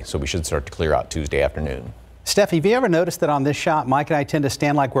Tuesday, so we should start to clear out Tuesday afternoon. Steph, have you ever noticed that on this shot, Mike and I tend to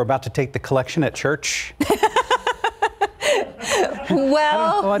stand like we're about to take the collection at church?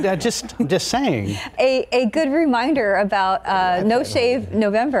 Well, I'm just saying. A good reminder about No Shave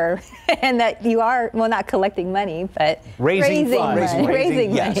November, and that you are, well, not collecting money, but raising funds.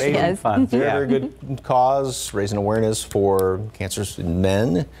 Raising money, yes. Funds. Very good cause, raising awareness for cancers in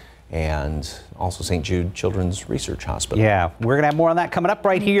men, and also St. Jude Children's Research Hospital. Yeah, we're going to have more on that coming up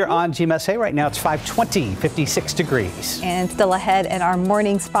right here on GMSA. Right now it's 5:20, 56 degrees. And still ahead in our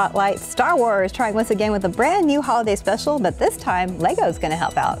morning spotlight, Star Wars trying once again with a brand new holiday special, but this time Lego's going to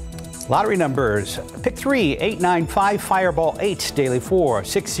help out. Lottery numbers, pick 3, 895, Fireball 8, Daily 4,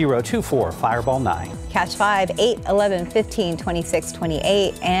 6024, Fireball 9. Cash 5, 8, 11, 15, 26,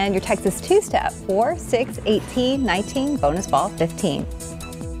 28, and your Texas two-step, 4, 6, 18, 19, bonus ball 15.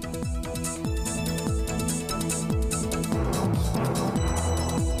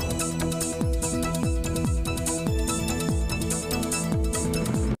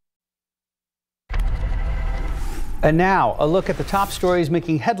 And now, a look at the top stories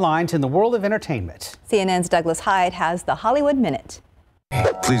making headlines in the world of entertainment. CNN's Douglas Hyde has the Hollywood Minute.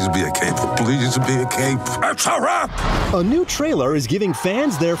 Please be a cape. Please be a cape. It's a wrap! A new trailer is giving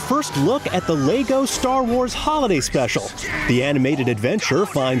fans their first look at the Lego Star Wars Holiday Special. The animated adventure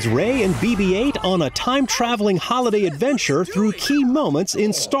finds Rey and BB-8 on a time-traveling holiday adventure through key moments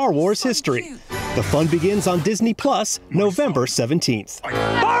in Star Wars history. The fun begins on Disney Plus, November 17th.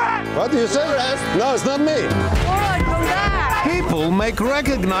 What do you say, Rest? No, it's not me. People make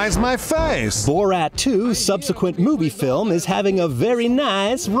recognize my face. Borat 2's subsequent movie film is having a very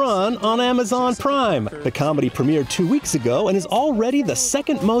nice run on Amazon Prime. The comedy premiered 2 weeks ago and is already the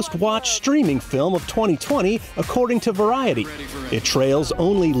second most watched streaming film of 2020, according to Variety. It trails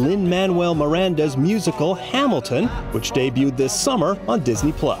only Lin-Manuel Miranda's musical Hamilton, which debuted this summer on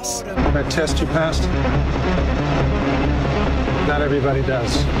Disney Plus. That test you passed? Not everybody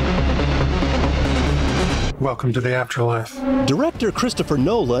does. Welcome to the afterlife. Director Christopher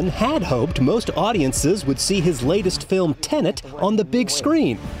Nolan had hoped most audiences would see his latest film, Tenet, on the big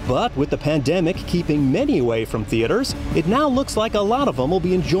screen. But with the pandemic keeping many away from theaters, it now looks like a lot of them will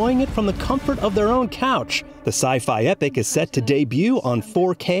be enjoying it from the comfort of their own couch. The sci-fi epic is set to debut on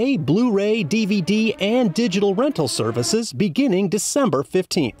 4K, Blu-ray, DVD, and digital rental services beginning December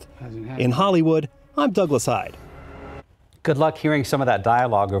 15th. In Hollywood, I'm Douglas Hyde. Good luck hearing some of that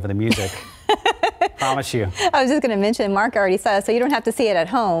dialogue over the music. Promise you. I was just going to mention, Mark already said, so you don't have to see it at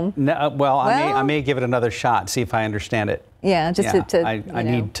home. No, well, I may give it another shot, see if I understand it. Yeah, just I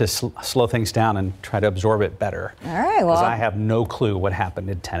need to slow things down and try to absorb it better. All right, well. Because I have no clue what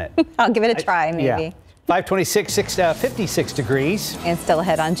happened in Tenet. I'll give it a try, maybe. Yeah. 526, 56 degrees. And still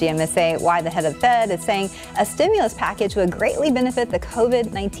ahead on GMSA, why the head of Fed is saying a stimulus package would greatly benefit the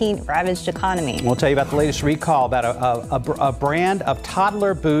COVID-19 ravaged economy. We'll tell you about the latest recall about a brand of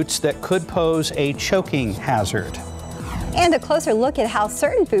toddler boots that could pose a choking hazard. And a closer look at how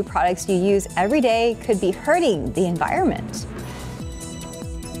certain food products you use every day could be hurting the environment.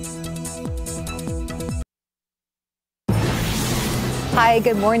 Hi,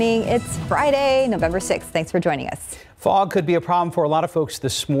 good morning. It's Friday, November 6th. Thanks for joining us. Fog could be a problem for a lot of folks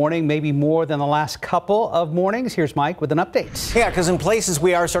this morning, maybe more than the last couple of mornings. Here's Mike with an update. Yeah, because in places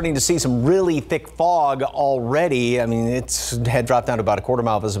we are starting to see some really thick fog already. I mean, it's had dropped down to about a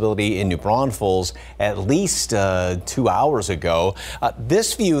quarter-mile visibility in New Braunfels at least 2 hours ago.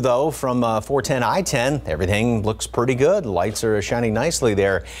 This view, though, from 410 I-10, everything looks pretty good. Lights are shining nicely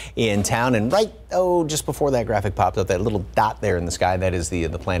there in town. And right, just before that graphic popped up, that little dot there in the sky, that is the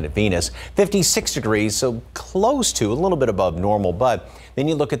planet Venus. 56 degrees, so close to, a little bit above normal, but then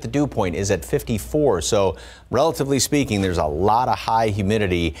you look at the dew point is at 54. So relatively speaking, there's a lot of high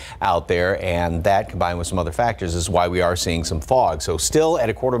humidity out there, and that combined with some other factors is why we are seeing some fog. So still at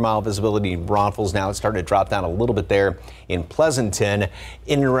a quarter-mile visibility in Braunfels. Now it's starting to drop down a little bit there in Pleasanton.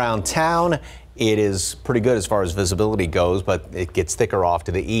 In and around town, it is pretty good as far as visibility goes, but it gets thicker off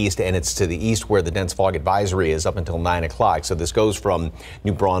to the east, and it's to the east where the dense fog advisory is up until 9 o'clock. So this goes from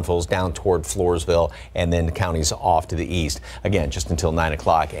New Braunfels down toward Floresville and then the counties off to the east, again, just until 9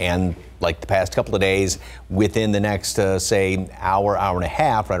 o'clock. And like the past couple of days, within the next, say, hour and a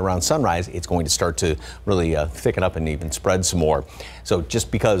half, right around sunrise, it's going to start to really thicken up and even spread some more. So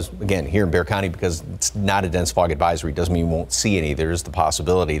just because, again, here in Bexar County, because it's not a dense fog advisory, doesn't mean you won't see any. There is the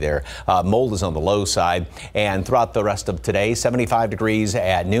possibility there. Mold is on the low side, and throughout the rest of today, 75 degrees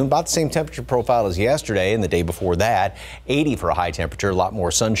at noon, about the same temperature profile as yesterday and the day before that. 80 for a high temperature, a lot more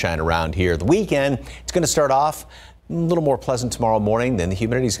sunshine around here. The weekend, it's going to start off a little more pleasant tomorrow morning. Then the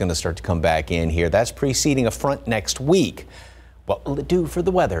humidity is going to start to come back in here. That's preceding a front next week. What will it do for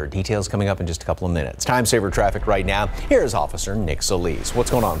the weather? Details coming up in just a couple of minutes. Time saver traffic right now. Here's Officer Nick Solis.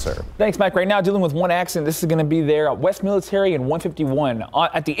 What's going on, sir? Thanks, Mike. Right now, dealing with one accident. This is going to be there at West Military and 151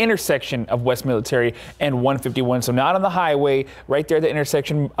 at the intersection of West Military and 151. So not on the highway, right there at the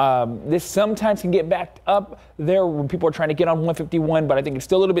intersection. This sometimes can get backed up there when people are trying to get on 151, but I think it's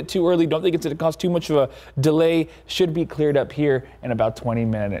still a little bit too early. Don't think it's going to cause too much of a delay. Should be cleared up here in about 20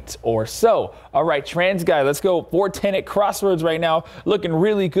 minutes or so. All right, Trans Guy, let's go. 410 at Crossroads right now, looking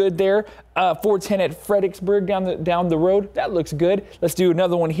really good there. 410 at Fredericksburg down the road. That looks good. Let's do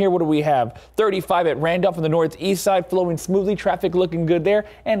another one here. What do we have? 35 at Randolph on the northeast side, flowing smoothly. Traffic looking good there.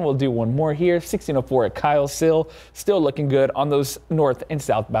 And we'll do one more here. 1604 at Kyle Sill, still looking good on those north and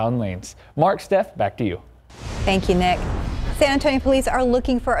southbound lanes. Mark, Steph, back to you. Thank you, Nick. San Antonio police are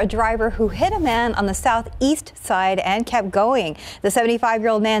looking for a driver who hit a man on the southeast side and kept going. The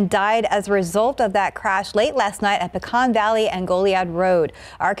 75-year-old man died as a result of that crash late last night at Pecan Valley and Goliad Road.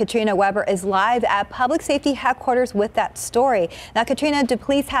 Our Katrina Weber is live at Public Safety Headquarters with that story. Now, Katrina, do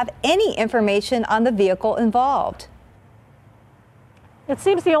police have any information on the vehicle involved? It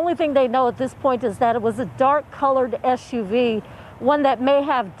seems the only thing they know at this point is that it was a dark-colored SUV, one that may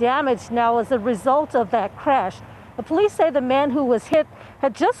have damage now as a result of that crash. The police say the man who was hit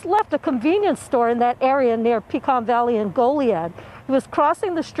had just left a convenience store in that area near Pecan Valley and Goliad. He was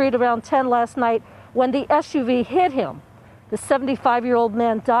crossing the street around 10 last night when the SUV hit him. The 75-year-old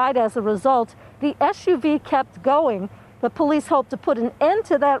man died as a result. The SUV kept going, but police hope to put an end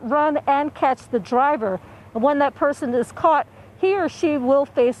to that run and catch the driver. And when that person is caught, he or she will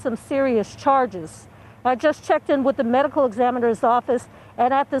face some serious charges. I just checked in with the medical examiner's office,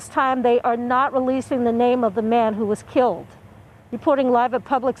 and at this time they are not releasing the name of the man who was killed. Reporting live at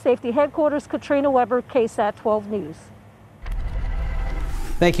Public Safety Headquarters, Katrina Weber, KSAT 12 News.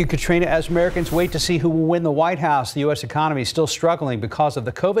 Thank you, Katrina. As Americans wait to see who will win the White House, the U.S. economy is still struggling because of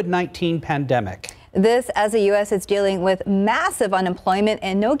the COVID-19 pandemic. This as the U.S. is dealing with massive unemployment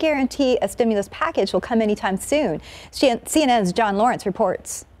and no guarantee a stimulus package will come anytime soon. CNN's John Lawrence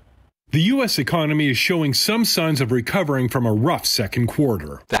reports. The U.S. economy is showing some signs of recovering from a rough second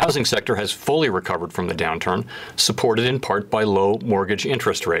quarter. The housing sector has fully recovered from the downturn, supported in part by low mortgage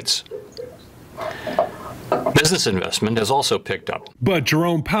interest rates. Business investment has also picked up. But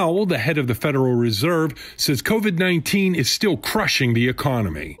Jerome Powell, the head of the Federal Reserve, says COVID-19 is still crushing the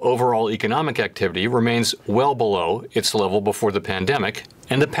economy. Overall economic activity remains well below its level before the pandemic,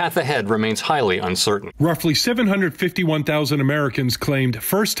 and the path ahead remains highly uncertain. Roughly 751,000 Americans claimed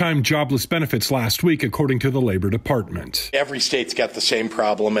first-time jobless benefits last week, according to the Labor Department. Every state's got the same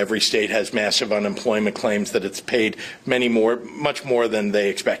problem. Every state has massive unemployment claims that it's paid much more than they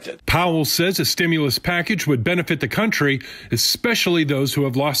expected. Powell says a stimulus package would benefit the country, especially those who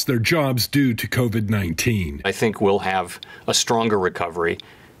have lost their jobs due to COVID-19. I think we'll have a stronger recovery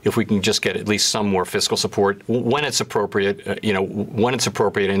if we can just get at least some more fiscal support when it's appropriate, when it's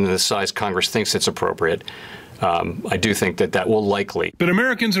appropriate and the size Congress thinks it's appropriate. I do think that will likely. But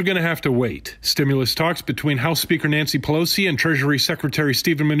Americans are going to have to wait. Stimulus talks between House Speaker Nancy Pelosi and Treasury Secretary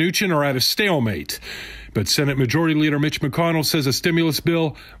Steven Mnuchin are at a stalemate. But Senate Majority Leader Mitch McConnell says a stimulus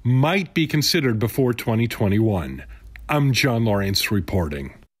bill might be considered before 2021. I'm John Lawrence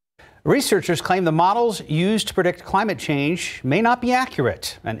reporting. Researchers claim the models used to predict climate change may not be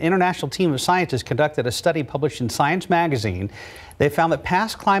accurate. An international team of scientists conducted a study published in Science magazine. They found that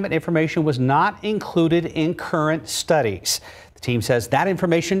past climate information was not included in current studies. The team says that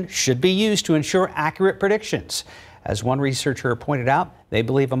information should be used to ensure accurate predictions. As one researcher pointed out, they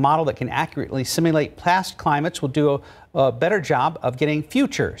believe a model that can accurately simulate past climates will do a better job of getting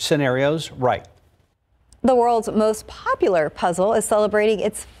future scenarios right. The world's most popular puzzle is celebrating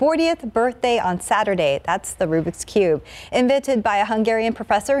its 40th birthday on Saturday. That's the Rubik's Cube. Invented by a Hungarian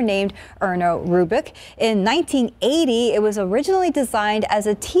professor named Erno Rubik in 1980, it was originally designed as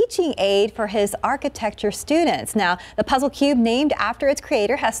a teaching aid for his architecture students. Now, the puzzle cube, named after its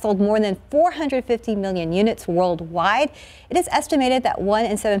creator, has sold more than 450 million units worldwide. It is estimated that 1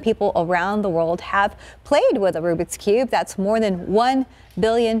 in 7 people around the world have played with a Rubik's Cube. That's more than 1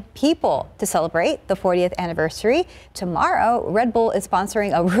 billion people. To celebrate the 40th anniversary, tomorrow, Red Bull is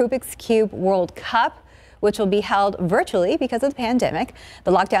sponsoring a Rubik's Cube World Cup, which will be held virtually because of the pandemic.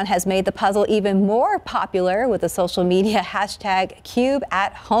 The lockdown has made the puzzle even more popular with the social media hashtag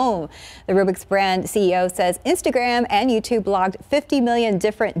 #CubeAtHome. The Rubik's brand CEO says Instagram and YouTube logged 50 million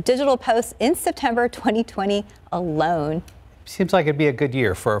different digital posts in September 2020 alone. Seems like it'd be a good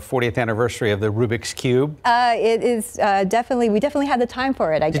year for our 40th anniversary of the Rubik's Cube. It is we definitely had the time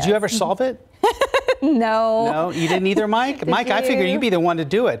for it, I guess. Did you ever solve it? No. No, you didn't either, Mike? Mike, I figured you'd be the one to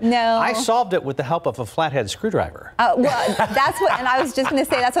do it. No. I solved it with the help of a flathead screwdriver. Well, that's what, and I was just going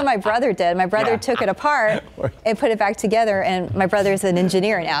to say, that's what my brother did. My brother took it apart and put it back together, and my brother's an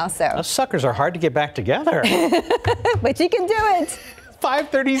engineer now, so. Those suckers are hard to get back together. But you can do it.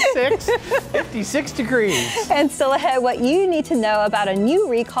 5:36, 56 degrees. And still ahead, what you need to know about a new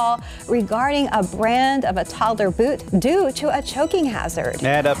recall regarding a brand of a toddler boot due to a choking hazard.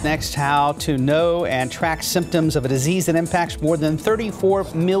 And up next, how to know and track symptoms of a disease that impacts more than 34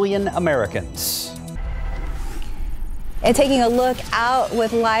 million Americans. And taking a look out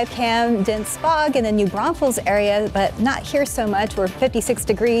with live cam, dense fog in the New Braunfels area, but not here so much. We're 56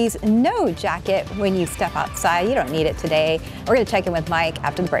 degrees, no jacket when you step outside. You don't need it today. We're going to check in with Mike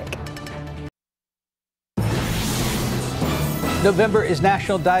after the break. November is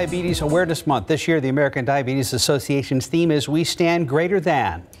National Diabetes Awareness Month. This year, the American Diabetes Association's theme is We Stand Greater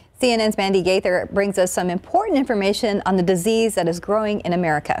Than. CNN's Mandy Gaither brings us some important information on the disease that is growing in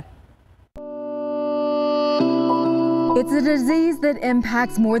America. It's a disease that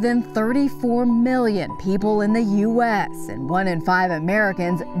impacts more than 34 million people in the U.S., and 1 in 5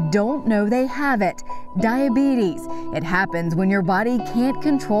 Americans don't know they have it. Diabetes. It happens when your body can't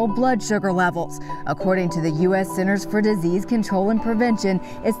control blood sugar levels. According to the U.S. Centers for Disease Control and Prevention,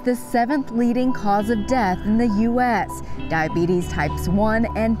 it's the 7th leading cause of death in the U.S. Diabetes types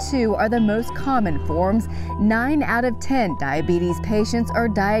 1 and 2 are the most common forms. 9 out of 10 diabetes patients are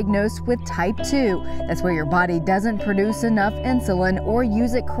diagnosed with type 2. That's where your body doesn't produce enough insulin or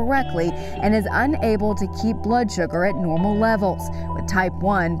use it correctly and is unable to keep blood sugar at normal levels. With type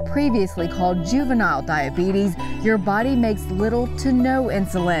 1, previously called juvenile diabetes, your body makes little to no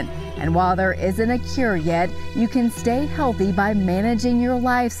insulin. And while there isn't a cure yet, you can stay healthy by managing your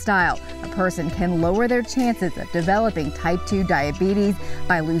lifestyle. A person can lower their chances of developing type 2 diabetes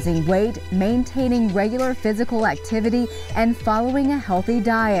by losing weight, maintaining regular physical activity, and following a healthy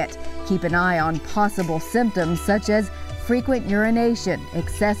diet. Keep an eye on possible symptoms such as frequent urination,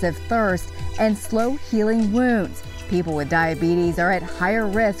 excessive thirst, and slow healing wounds. People with diabetes are at higher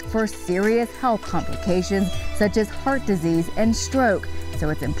risk for serious health complications such as heart disease and stroke, so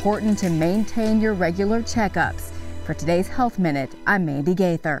it's important to maintain your regular checkups. For today's Health Minute, I'm Mandy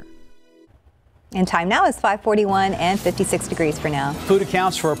Gaither. And time now is 5:41 and 56 degrees for now. Food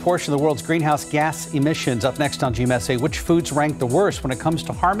accounts for a portion of the world's greenhouse gas emissions. Up next on GMSA, which foods rank the worst when it comes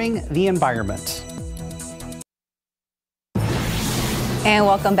to harming the environment? And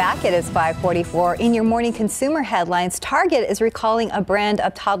welcome back. It is 5:44. In your morning consumer headlines, Target is recalling a brand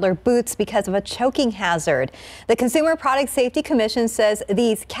of toddler boots because of a choking hazard. The Consumer Product Safety Commission says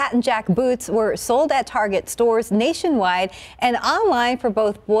these Cat and Jack boots were sold at Target stores nationwide and online for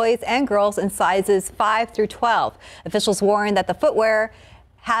both boys and girls in sizes 5 through 12. Officials warn that the footwear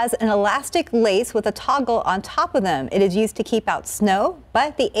has an elastic lace with a toggle on top of them. It is used to keep out snow,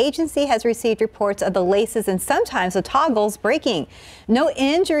 but the agency has received reports of the laces and sometimes the toggles breaking. No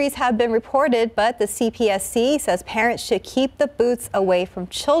injuries have been reported, but the CPSC says parents should keep the boots away from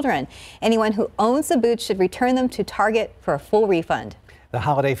children. Anyone who owns the boots should return them to Target for a full refund. The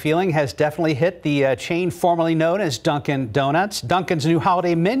holiday feeling has definitely hit the chain formerly known as Dunkin' Donuts. Dunkin's new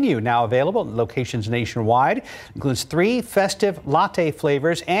holiday menu now available at locations nationwide. Includes 3 festive latte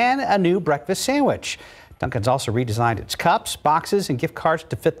flavors and a new breakfast sandwich. Dunkin's also redesigned its cups, boxes, and gift cards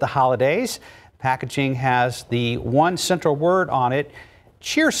to fit the holidays. Packaging has the one central word on it,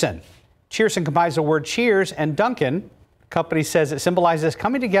 Cheersin. Cheersin combines the word cheers and Dunkin'. Company says it symbolizes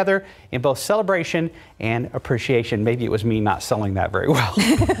coming together in both celebration and appreciation. Maybe it was me not selling that very well.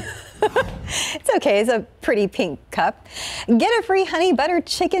 It's okay. It's a pretty pink cup. Get a free honey butter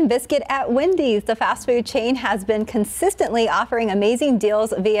chicken biscuit at Wendy's. The fast food chain has been consistently offering amazing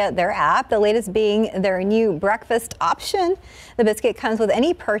deals via their app, the latest being their new breakfast option. The biscuit comes with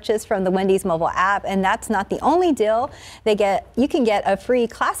any purchase from the Wendy's mobile app, and that's not the only deal. You can get a free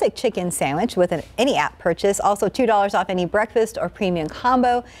classic chicken sandwich with any app purchase, also $2 off any breakfast or premium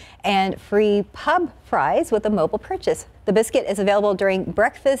combo, and free pub fries with a mobile purchase. The biscuit is available during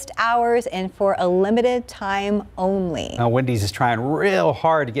breakfast hours and for a limited time only. Now, Wendy's is trying real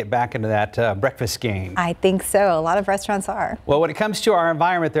hard to get back into that breakfast game. I think so. A lot of restaurants are. Well, when it comes to our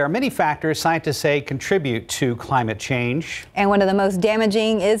environment, there are many factors scientists say contribute to climate change. And one of the most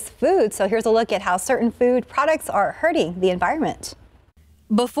damaging is food. So here's a look at how certain food products are hurting the environment.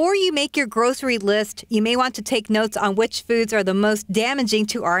 Before you make your grocery list, you may want to take notes on which foods are the most damaging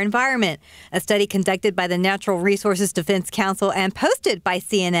to our environment. A study conducted by the Natural Resources Defense Council and posted by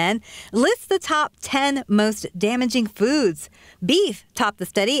CNN lists the top 10 most damaging foods. Beef topped the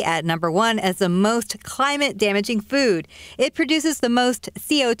study at number 1 as the most climate damaging food. It produces the most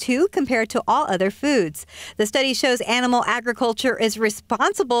CO2 compared to all other foods. The study shows animal agriculture is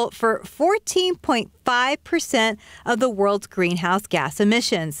responsible for 14.5% of the world's greenhouse gas emissions.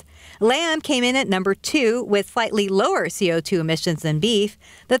 Lamb came in at number 2 with slightly lower CO2 emissions than beef.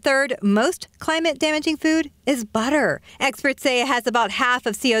 The third most climate damaging food is butter. Experts say it has about half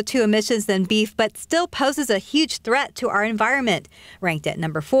of CO2 emissions than beef, but still poses a huge threat to our environment. Ranked at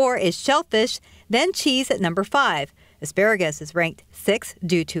number 4 is shellfish, then cheese at number 5. Asparagus is ranked 6th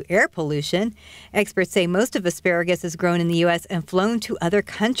due to air pollution. Experts say most of asparagus is grown in the U.S. and flown to other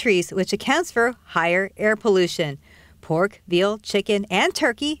countries, which accounts for higher air pollution. Pork, veal, chicken, and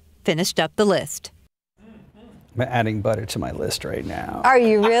turkey finished up the list. I'm adding butter to my list right now. Are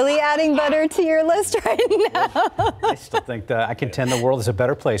you really adding butter to your list right now? I still think that I contend the world is a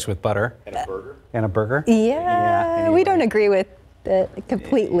better place with butter. And a burger. And a burger? Yeah, anyway. We don't agree with it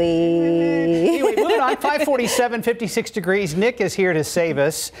completely. Anyway, moving on, 547, 56 degrees. Nick is here to save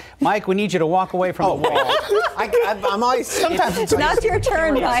us. Mike, we need you to walk away from the wall. I'm always, sometimes it's not your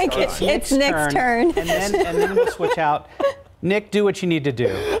turn, Mike. It's Nick's turn. And then we'll switch out. Nick, do what you need to do.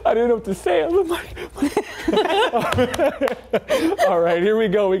 I didn't know what to say. All right, here we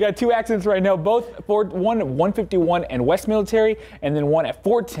go. We got 2 accidents right now, one at 151 and West Military, and then one at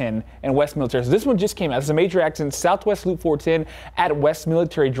 410 and West Military. So this one just came out. It's a major accident, Southwest Loop 410 at West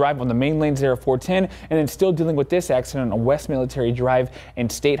Military Drive on the main lanes there of 410, and then still dealing with this accident on West Military Drive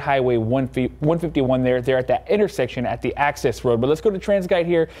and State Highway 151 there. They're at that intersection at the access road. But let's go to TransGuide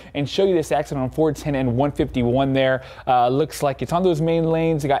here and show you this accident on 410 and 151 there. Looks like it's on those main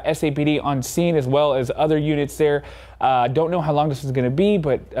lanes. They got SAPD on scene as well as other units there. Don't know how long this is going to be,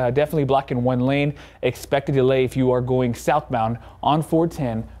 but definitely blocking one lane. Expect a delay if you are going southbound on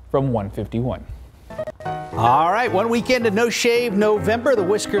 410 from 151. All right, one weekend of No Shave November. The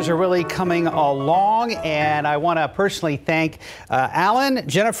whiskers are really coming along, and I want to personally thank Alan,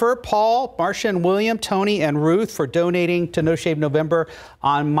 Jennifer, Paul, Marcia, and William, Tony, and Ruth for donating to No Shave November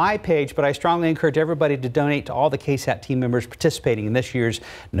on my page, but I strongly encourage everybody to donate to all the KSAT team members participating in this year's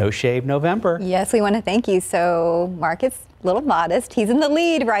No Shave November. Yes, we want to thank you. So Mark is a little modest. He's in the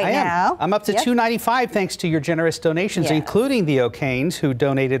lead right now. I'm up to $295 thanks to your generous donations, including the O'Kanes, who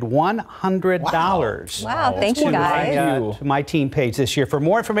donated $100. Wow, thank you guys. To my team page this year. For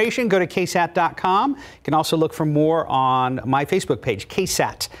more information, go to KSAT.com. You can also look for more on my Facebook page,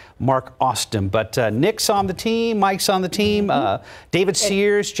 KSAT Mark Austin. But Nick's on the team, Mike's on the team, David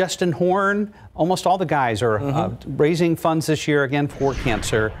Sears, Justin Horn. Almost all the guys are raising funds this year again for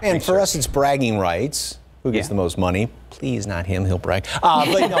cancer. And for us, it's bragging rights. Who gets the most money? Please, not him. He'll brag.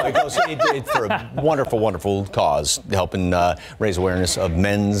 But no, it goes for a wonderful, wonderful cause, helping raise awareness of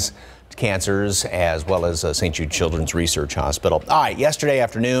men's cancers as well as St. Jude Children's Research Hospital. All right, yesterday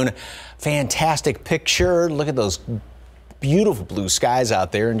afternoon, fantastic picture. Look at those beautiful blue skies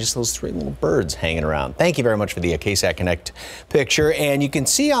out there and just those 3 little birds hanging around. Thank you very much for the KSAT Connect picture. And you can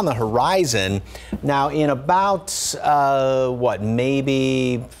see on the horizon now in about,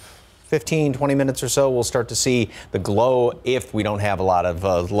 maybe 15, 20 minutes or so, we'll start to see the glow if we don't have a lot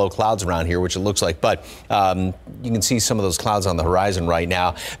of low clouds around here, which it looks like. But you can see some of those clouds on the horizon right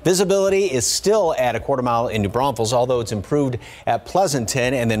now. Visibility is still at a quarter mile in New Braunfels, although it's improved at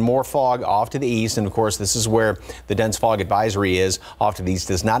Pleasanton, and then more fog off to the east. And of course, this is where the dense fog advisory is off to the east.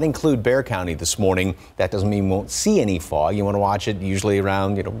 Does not include Bexar County this morning. That doesn't mean you won't see any fog. You want to watch it usually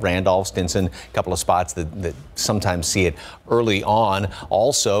around, Randolph, Stinson, a couple of spots that sometimes see it early on.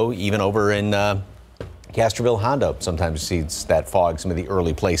 Also, even over in Castroville, Hondo sometimes sees that fog, some of the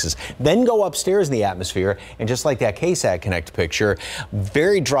early places. Then go upstairs in the atmosphere, and just like that KSAT Connect picture,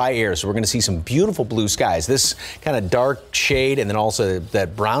 very dry air. So we're going to see some beautiful blue skies. This kind of dark shade and then also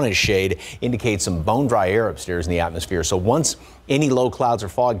that brownish shade indicates some bone dry air upstairs in the atmosphere. So once any low clouds or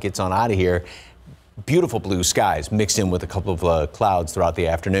fog gets on out of here, beautiful blue skies mixed in with a couple of clouds throughout the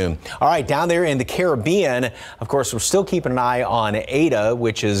afternoon. All right, down there in the Caribbean, of course, we're still keeping an eye on Ada,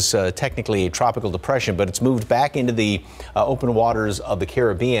 which is technically a tropical depression, but it's moved back into the open waters of the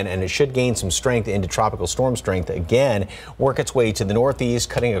Caribbean, and it should gain some strength into tropical storm strength again, work its way to the northeast,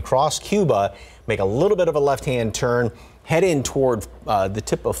 cutting across Cuba, make a little bit of a left-hand turn, head in toward the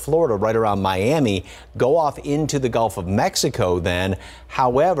tip of Florida, right around Miami, go off into the Gulf of Mexico then.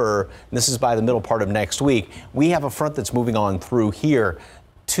 However, this is by the middle part of next week, we have a front that's moving on through here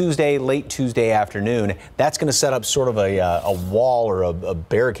Tuesday, late Tuesday afternoon. That's going to set up sort of a wall or a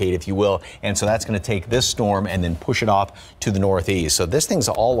barricade, if you will. And so that's going to take this storm and then push it off to the northeast. So this thing's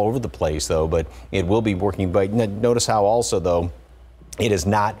all over the place, though, but it will be working. But notice how also, though, it is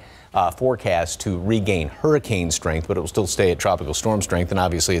not forecast to regain hurricane strength, but it will still stay at tropical storm strength. And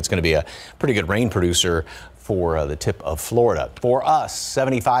obviously, it's going to be a pretty good rain producer for the tip of Florida. For us,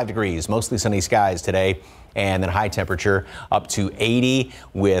 75 degrees, mostly sunny skies today. And then high temperature up to 80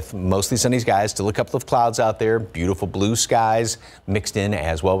 with mostly sunny skies. Still a couple of clouds out there. Beautiful blue skies mixed in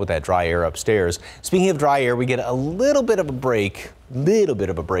as well with that dry air upstairs. Speaking of dry air, we get a little bit of a break in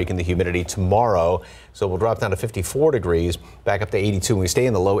the humidity tomorrow. So we'll drop down to 54 degrees, back up to 82. And we stay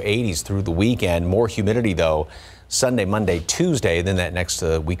in the low 80s through the weekend. More humidity, though, Sunday, Monday, Tuesday. Then that next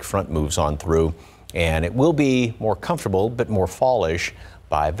week front moves on through. And it will be more comfortable, but more fallish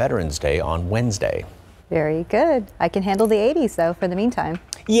by Veterans Day on Wednesday. Very good. I can handle the 80s, though, for the meantime.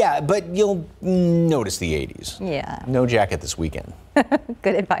 Yeah, but you'll notice the 80s. Yeah. No jacket this weekend.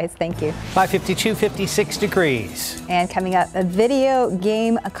 Good advice. Thank you. 5:52, 56 degrees. And coming up, a video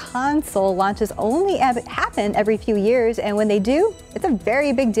game console launches only happen every few years. And when they do, it's a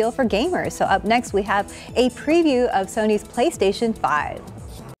very big deal for gamers. So up next, we have a preview of Sony's PlayStation 5.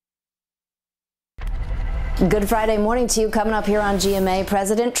 Good Friday morning to you. Coming up here on GMA,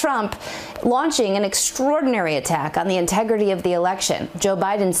 President Trump launching an extraordinary attack on the integrity of the election. Joe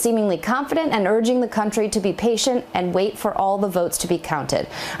Biden seemingly confident and urging the country to be patient and wait for all the votes to be counted.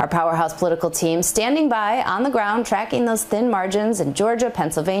 Our powerhouse political team standing by on the ground, tracking those thin margins in Georgia,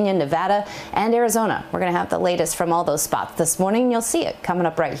 Pennsylvania, Nevada, and Arizona. We're going to have the latest from all those spots this morning. You'll see it coming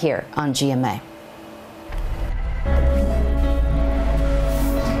up right here on GMA.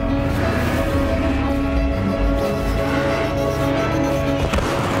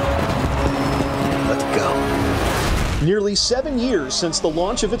 Nearly 7 years since the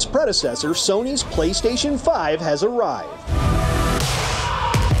launch of its predecessor, Sony's PlayStation 5 has arrived.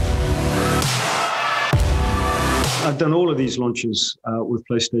 I've done all of these launches with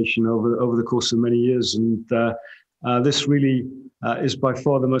PlayStation over the course of many years, and this really is by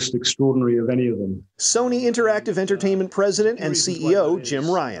far the most extraordinary of any of them. Sony Interactive Entertainment President and CEO Jim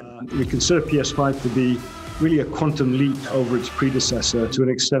Ryan. We consider PS5 to be really a quantum leap over its predecessor, to an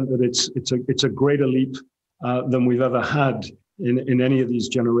extent that it's a greater leap than we've ever had in any of these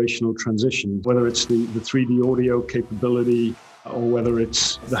generational transitions, whether it's the 3D audio capability or whether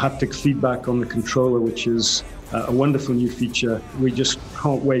it's the haptic feedback on the controller, which is a wonderful new feature. We just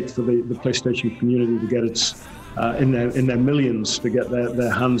can't wait for the PlayStation community to get its in their millions to get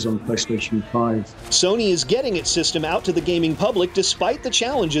their hands on PlayStation 5. Sony is getting its system out to the gaming public despite the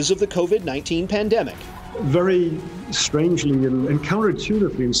challenges of the COVID-19 pandemic. Very strangely and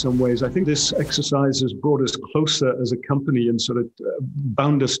counterintuitively in some ways, I think this exercise has brought us closer as a company and sort of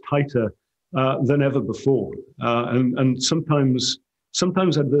bound us tighter than ever before. And sometimes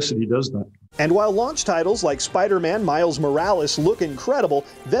adversity does that. And while launch titles like Spider-Man Miles Morales look incredible,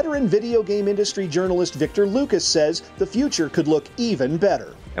 veteran video game industry journalist Victor Lucas says the future could look even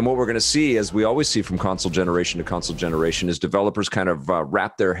better. And what we're going to see, as we always see from console generation to console generation, is developers kind of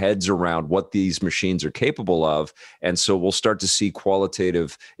wrap their heads around what these machines are capable of. And so we'll start to see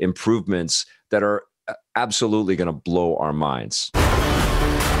qualitative improvements that are absolutely going to blow our minds.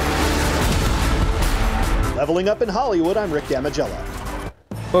 Leveling up in Hollywood, I'm Rick Damigella.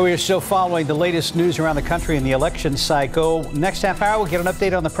 Well, we are still following the latest news around the country in the election cycle. Next half hour, we'll get an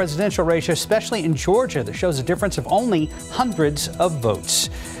update on the presidential race, especially in Georgia, that shows a difference of only hundreds of votes.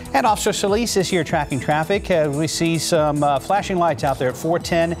 And Officer Solis is here tracking traffic. We see some flashing lights out there at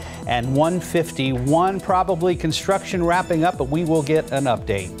 410 and 151. Probably construction wrapping up, but we will get an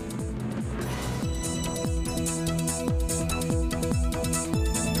update.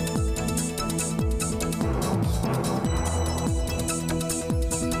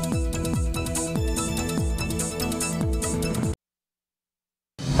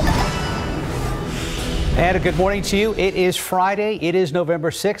 And a good morning to you. It is Friday. It is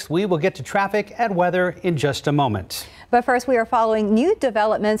November 6th. We will get to traffic and weather in just a moment. But first, we are following new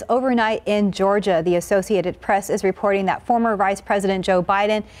developments overnight in Georgia. The Associated Press is reporting that former Vice President Joe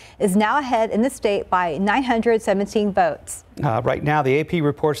Biden is now ahead in the state by 917 votes. Right now, the AP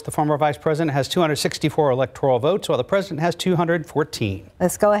reports the former vice president has 264 electoral votes, while the president has 214.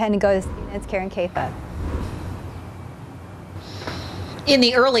 Let's go ahead and go to CNN's Karen KSAT. In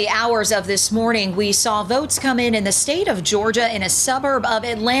the early hours of this morning, we saw votes come in the state of Georgia in a suburb of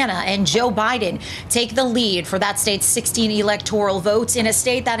Atlanta, and Joe Biden take the lead for that state's 16 electoral votes in a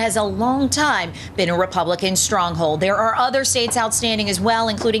state that has a long time been a Republican stronghold. There are other states outstanding as well,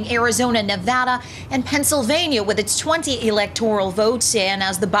 including Arizona, Nevada, and Pennsylvania with its 20 electoral votes. And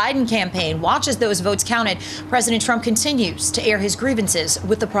as the Biden campaign watches those votes counted, President Trump continues to air his grievances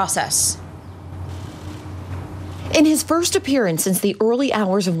with the process. In his first appearance since the early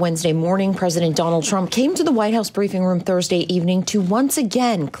hours of Wednesday morning, President Donald Trump came to the White House briefing room Thursday evening to once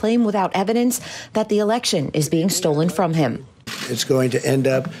again claim without evidence that the election is being stolen from him. It's going to end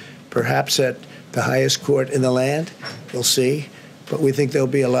up perhaps at the highest court in the land. We'll see. But we think there'll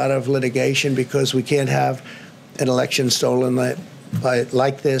be a lot of litigation because we can't have an election stolen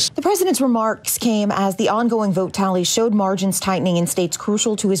like this. The president's remarks came as the ongoing vote tally showed margins tightening in states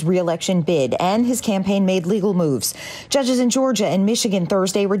crucial to his re-election bid, and his campaign made legal moves. Judges in Georgia and Michigan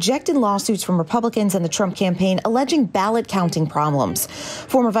Thursday rejected lawsuits from Republicans and the Trump campaign alleging ballot counting problems.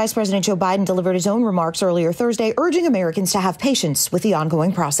 Former Vice President Joe Biden delivered his own remarks earlier Thursday, urging Americans to have patience with the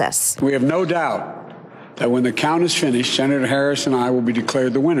ongoing process. We have no doubt that when the count is finished, Senator Harris and I will be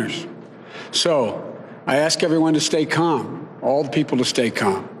declared the winners. So I ask everyone to stay calm. All the people to stay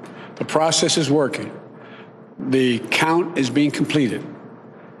calm. The process is working. The count is being completed,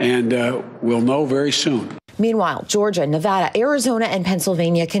 and we'll know very soon. Meanwhile, Georgia, Nevada, Arizona, and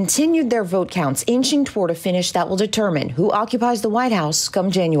Pennsylvania continued their vote counts, inching toward a finish that will determine who occupies the White House come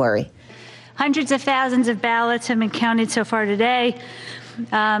January. Hundreds of thousands of ballots have been counted so far today,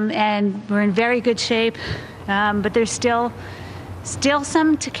 and we're in very good shape, but there's still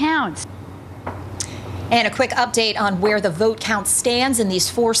some to count. And a quick update on where the vote count stands in these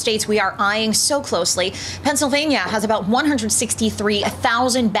 4 states we are eyeing so closely. Pennsylvania has about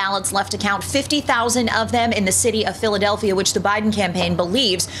 163,000 ballots left to count, 50,000 of them in the city of Philadelphia, which the Biden campaign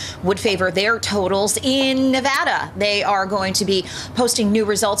believes would favor their totals. In Nevada, they are going to be posting new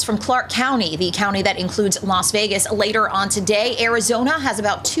results from Clark County, the county that includes Las Vegas, later on today. Arizona has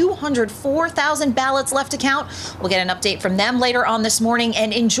about 204,000 ballots left to count. We'll get an update from them later on this morning.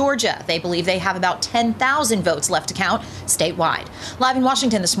 And in Georgia, they believe they have about 10,000 votes left to count statewide. Live in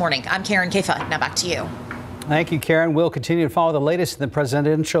Washington this morning, I'm Karen Kafa. Now back to you. Thank you, Karen. We'll continue to follow the latest in the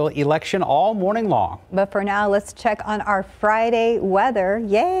presidential election all morning long. But for now, let's check on our Friday weather.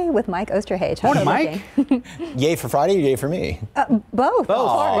 Yay, with Mike Osterhage. Morning, Mike. Yay for Friday or yay for me? Both.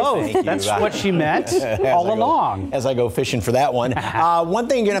 Both. That's what she meant all along. As I go fishing for that one. One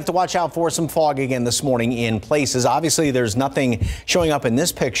thing you're going to have to watch out for, some fog again this morning in places. Obviously, there's nothing showing up in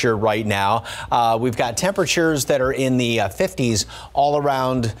this picture right now. We've got temperatures that are in the 50s all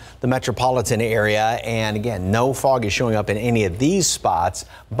around the metropolitan area. And again, no fog is showing up in any of these spots,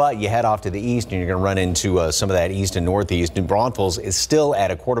 but you head off to the east and you're going to run into some of that east and northeast. New Braunfels is still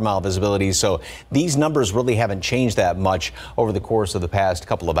at a quarter-mile visibility, so these numbers really haven't changed that much over the course of the past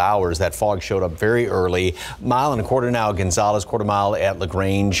couple of hours. That fog showed up very early. Mile and a quarter now at Gonzales, quarter-mile at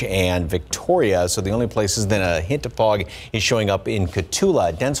LaGrange and Victoria, so the only places then a hint of fog is showing up in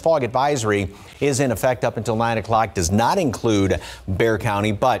Cotulla. Dense fog advisory is in effect up until 9 o'clock, does not include Bexar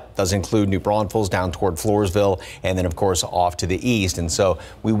County, but does include New Braunfels down toward Floresville, and then, of course, off to the east. And so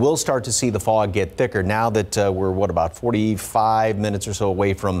we will start to see the fog get thicker now that we're, about 45 minutes or so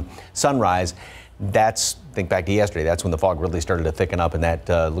away from sunrise. Think back to yesterday, that's when the fog really started to thicken up, and that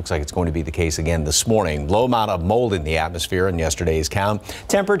looks like it's going to be the case again this morning. Low amount of mold in the atmosphere in yesterday's count.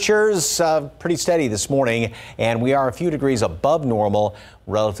 Temperatures pretty steady this morning, and we are a few degrees above normal.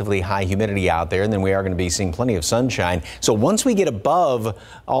 Relatively high humidity out there, and then we are going to be seeing plenty of sunshine. So once we get above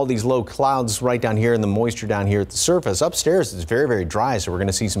all these low clouds right down here and the moisture down here at the surface, upstairs it's very, very dry, so we're going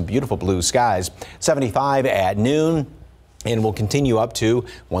to see some beautiful blue skies. 75 at noon. And we'll continue up to,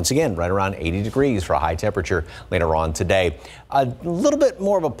 once again, right around 80 degrees for a high temperature later on today. A little bit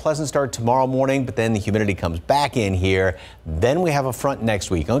more of a pleasant start tomorrow morning, but then the humidity comes back in here. Then we have a front next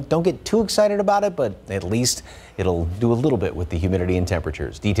week. Don't get too excited about it, but at least it'll do a little bit with the humidity and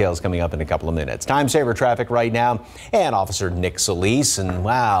temperatures. Details coming up in a couple of minutes. Time saver traffic right now, and Officer Nick Solis. And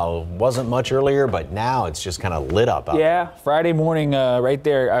wow, wasn't much earlier, but now it's just kind of lit up. Yeah, Friday morning right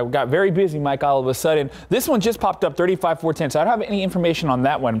there. I got very busy, Mike, all of a sudden. This one just popped up, 3540. 410. So I don't have any information on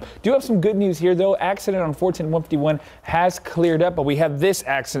that one. Do have some good news here, though. Accident on 410-151 has cleared up, but we have this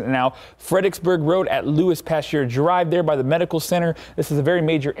accident now. Fredericksburg Road at Lewis Pasteur Drive there by the medical center. This is a very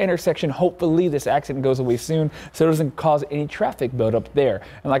major intersection. Hopefully this accident goes away soon so it doesn't cause any traffic buildup there.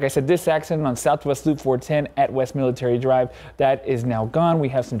 And like I said, this accident on Southwest Loop 410 at West Military Drive, that is now gone. We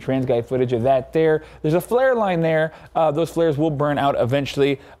have some TransGuide footage of that there. There's a flare line there. Those flares will burn out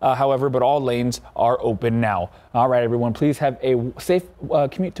eventually, however, but all lanes are open now. All right, everyone, please have a safe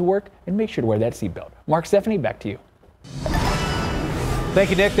commute to work and make sure to wear that seatbelt. Mark, Stephanie, back to you. Thank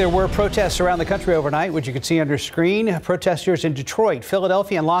you, Nick. There were protests around the country overnight, which you can see under screen. Protesters in Detroit,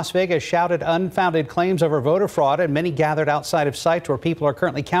 Philadelphia, and Las Vegas shouted unfounded claims over voter fraud, and many gathered outside of sites where people are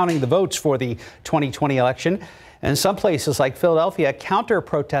currently counting the votes for the 2020 election. And some places like Philadelphia,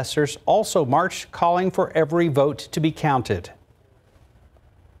 counter-protesters also marched, calling for every vote to be counted.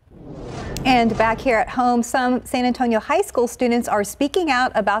 And back here at home, some San Antonio high school students are speaking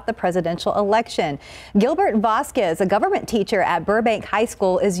out about the presidential election. Gilbert Vasquez, a government teacher at Burbank High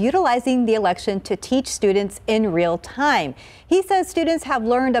School, is utilizing the election to teach students in real time. He says students have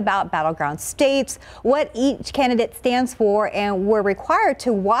learned about battleground states, what each candidate stands for, and were required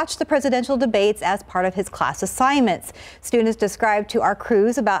to watch the presidential debates as part of his class assignments. Students described to our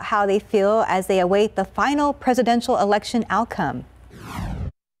crews about how they feel as they await the final presidential election outcome.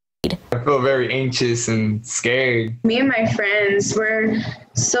 I feel very anxious and scared. Me and my friends, we're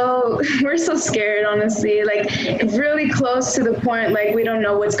so scared, honestly, like really close to the point like we don't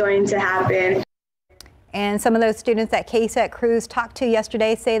know what's going to happen. And some of those students that KSAT crews talked to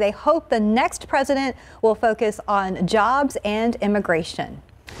yesterday say they hope the next president will focus on jobs and immigration.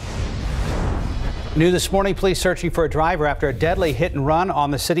 New this morning, police searching for a driver after a deadly hit and run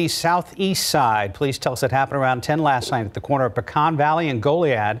on the city's southeast side. Police tell us it happened around 10 last night at the corner of Pecan Valley and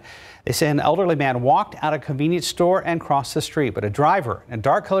Goliad. They say an elderly man walked out of a convenience store and crossed the street, but a driver in a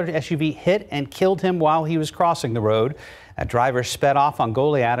dark-colored SUV hit and killed him while he was crossing the road. That driver sped off on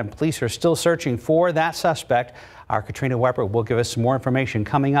Goliad, and police are still searching for that suspect. Our Katrina Weber will give us some more information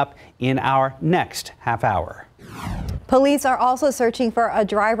coming up in our next half hour. Police are also searching for a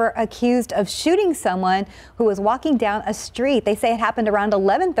driver accused of shooting someone who was walking down a street. They say it happened around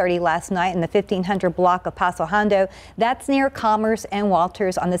 11:30 last night in the 1500 block of Paso Hondo. That's near Commerce and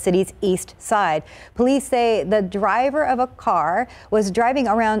Walters on the city's east side. Police say the driver of a car was driving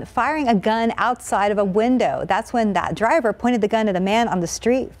around firing a gun outside of a window. That's when that driver pointed the gun at a man on the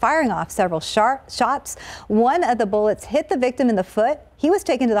street, firing off several shots. One of the bullets hit the victim in the foot. He was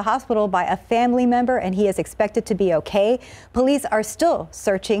taken to the hospital by a family member, and he is expected to be okay. Police are still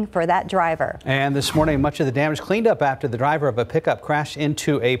searching for that driver. And this morning, much of the damage cleaned up after the driver of a pickup crashed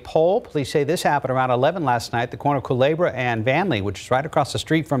into a pole. Police say this happened around 11 last night at the corner of Culebra and Vanley, which is right across the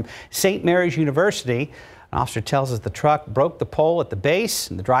street from St. Mary's University. An officer tells us the truck broke the pole at the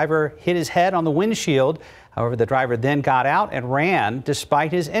base, and the driver hit his head on the windshield. However, the driver then got out and ran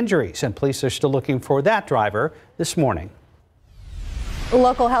despite his injuries, and police are still looking for that driver this morning.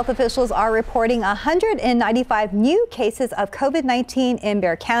 Local health officials are reporting 195 new cases of COVID-19 in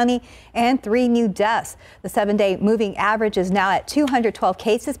Bexar County and 3 new deaths. The 7-day moving average is now at 212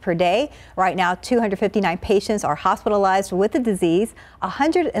 cases per day. Right now, 259 patients are hospitalized with the disease.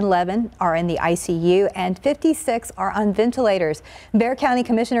 111 are in the ICU and 56 are on ventilators. Bexar County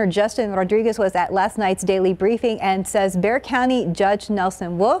Commissioner Justin Rodriguez was at last night's daily briefing and says Bexar County Judge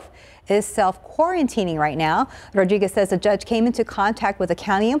Nelson Wolf is self-quarantining right now. Rodriguez says the judge came into contact with a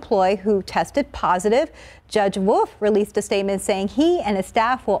county employee who tested positive. Judge Wolf released a statement saying he and his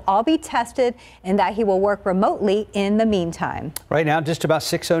staff will all be tested and that he will work remotely in the meantime. Right now, just about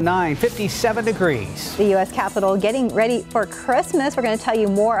 6:09, 57 degrees. The U.S. Capitol getting ready for Christmas. We're going to tell you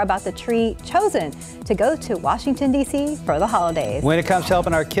more about the tree chosen to go to Washington, D.C. for the holidays. When it comes to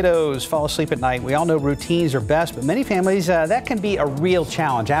helping our kiddos fall asleep at night, we all know routines are best, but many families, that can be a real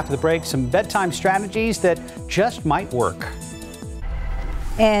challenge. After the break, some bedtime strategies that just might work.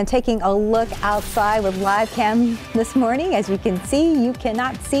 And taking a look outside with live cam this morning, as you can see, you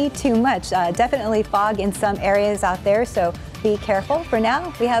cannot see too much. Definitely fog in some areas out there, so be careful. For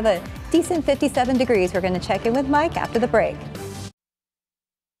now, we have a decent 57 degrees. We're going to check in with Mike after the break.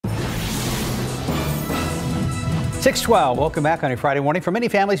 6:12, welcome back on your Friday morning. For many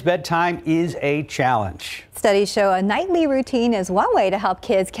families, bedtime is a challenge. Studies show a nightly routine is one way to help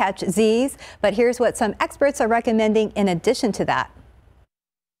kids catch Z's, but here's what some experts are recommending in addition to that.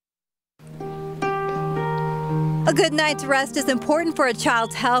 A good night's rest is important for a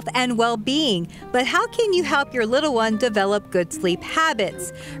child's health and well-being, but how can you help your little one develop good sleep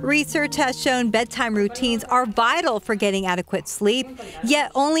habits? Research has shown bedtime routines are vital for getting adequate sleep,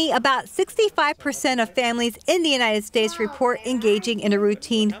 yet only about 65% of families in the United States report engaging in a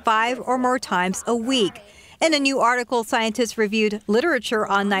routine 5 or more times a week. In a new article, scientists reviewed literature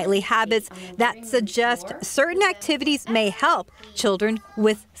on nightly habits that suggest certain activities may help children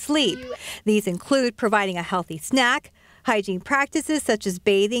with sleep. These include providing a healthy snack, hygiene practices such as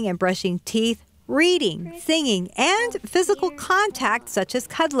bathing and brushing teeth, reading, singing, and physical contact such as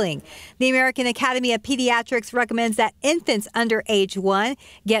cuddling. The American Academy of Pediatrics recommends that infants under age 1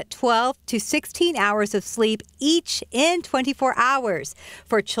 get 12 to 16 hours of sleep each in 24 hours.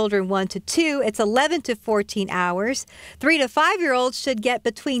 For children 1 to 2, it's 11 to 14 hours. 3 to 5-year-olds should get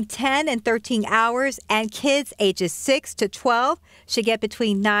between 10 and 13 hours, and kids ages 6 to 12 should get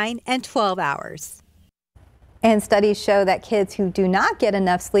between 9 and 12 hours. And studies show that kids who do not get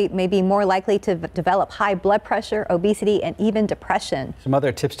enough sleep may be more likely to develop high blood pressure, obesity, and even depression. Some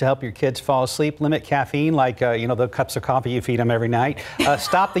other tips to help your kids fall asleep: limit caffeine, like the cups of coffee you feed them every night.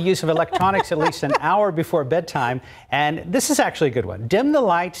 Stop the use of electronics at least an hour before bedtime. And this is actually a good one: dim the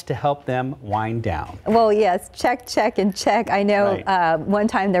lights to help them wind down. Well, yes, check, check, and check. I know one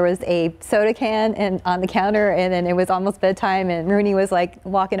time there was a soda can on the counter, and then it was almost bedtime, and Rooney was like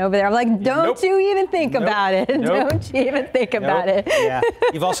walking over there. I'm like, don't you even think about it. Don't you even think about it. Yeah.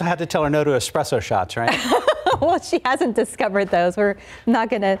 You've also had to tell her no to espresso shots, right? Well, she hasn't discovered those. We're not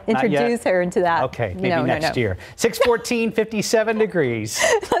going to introduce her into that. Okay, maybe next year. 6:14, 57 degrees.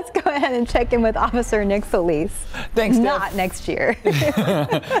 Let's go ahead and check in with Officer Nick Solis. Thanks, Steph. Not next year.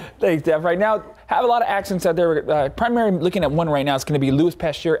 Thanks, Steph. Right now, have a lot of accidents out there. Primarily looking at one right now. It's going to be Lewis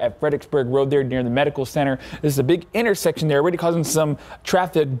Pasteur at Fredericksburg Road there near the medical center. This is a big intersection there, already causing some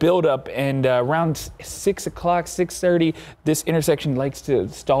traffic buildup. And around 6 o'clock, 6:30, this intersection likes to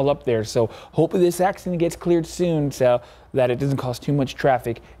stall up there. So hopefully this accident gets cleared soon, so that it doesn't cause too much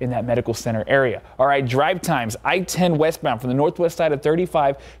traffic in that medical center area. All right, drive times. I-10 westbound from the northwest side of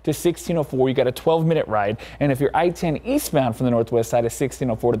 35 to 1604, you got a 12-minute ride. And if you're I-10 eastbound from the northwest side of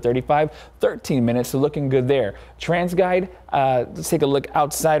 1604 to 35, 13 minutes, so looking good there. TransGuide, let's take a look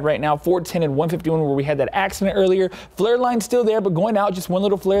outside right now. 410 and 151 where we had that accident earlier. Flare line's still there, but going out, just one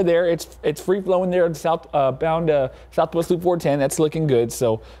little flare there. It's free flowing there southbound Southwest Loop 410. That's looking good,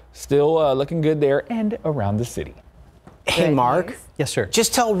 so still looking good there and around the city. Hey, Mark. Yes, sir.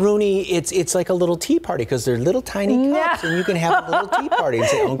 Just tell Rooney it's like a little tea party because they're little tiny cups, and you can have a little tea party and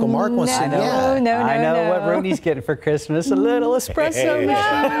say Uncle Mark wants to. I know what Rooney's getting for Christmas: a little espresso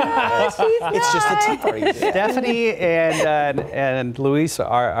machine. It's just a tea party. Stephanie and Luis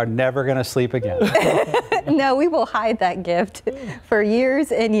are never going to sleep again. No, we will hide that gift for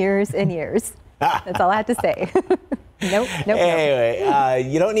years and years and years. That's all I have to say. Nope. Anyway,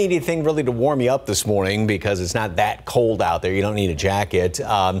 you don't need anything really to warm you up this morning because it's not that cold out there. You don't need a jacket.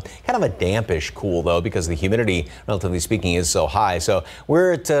 Kind of a dampish cool, though, because the humidity, relatively speaking, is so high. So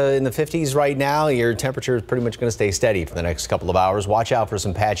we're at in the 50s right now. Your temperature is pretty much going to stay steady for the next couple of hours. Watch out for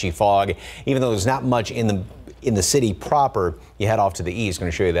some patchy fog. Even though there's not much in the city proper, you head off to the east.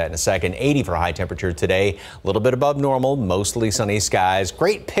 Going to show you that in a second. 80 for high temperature today. A little bit above normal. Mostly sunny skies.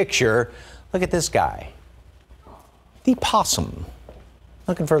 Great picture. Look at this guy. The possum.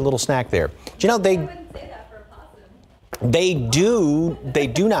 Looking for a little snack there. Do you know they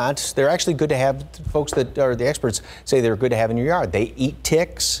do not. They're actually good to have. Folks that are the experts say they're good to have in your yard. They eat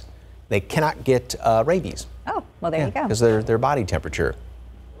ticks. They cannot get rabies. Oh, well, there you go. Because their body temperature.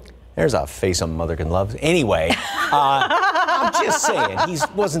 There's a face a mother can love. Anyway, I'm just saying, he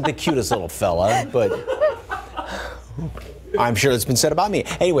wasn't the cutest little fella, but I'm sure it's been said about me.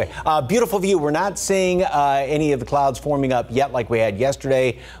 Anyway, beautiful view. We're not seeing any of the clouds forming up yet like we had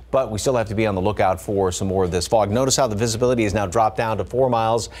yesterday, but we still have to be on the lookout for some more of this fog. Notice how the visibility is now dropped down to 4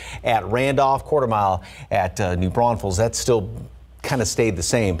 miles at Randolph, quarter mile at New Braunfels. That's still kind of stayed the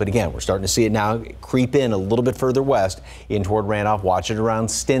same, but again, we're starting to see it now creep in a little bit further west in toward Randolph. Watch it around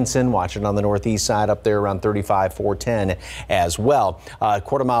Stinson, watch it on the northeast side up there around 35, 410 as well.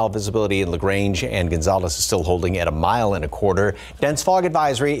 Quarter mile visibility in LaGrange and Gonzales is still holding at 1.25 miles. Dense fog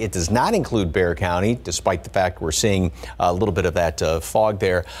advisory. It does not include Bexar County, despite the fact we're seeing a little bit of that fog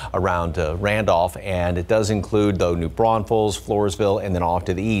there around Randolph, and it does include, though, New Braunfels, Floresville, and then off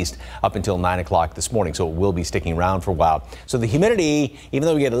to the east up until 9 o'clock this morning, so it will be sticking around for a while. So the humidity, even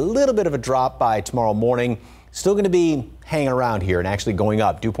though we get a little bit of a drop by tomorrow morning, still going to be hanging around here and actually going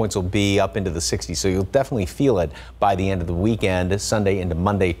up. Dew points will be up into the 60s, so you'll definitely feel it by the end of the weekend, Sunday into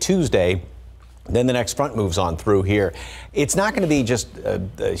Monday, Tuesday. Then the next front moves on through here. It's not going to be just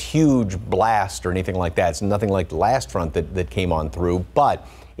a huge blast or anything like that. It's nothing like the last front that came on through, but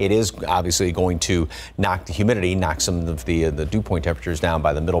it is obviously going to knock the humidity, knock some of the dew point temperatures down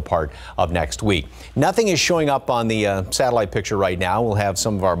by the middle part of next week. Nothing is showing up on the satellite picture right now. We'll have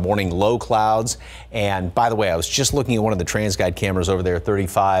some of our morning low clouds. And by the way, I was just looking at one of the TransGuide cameras over there,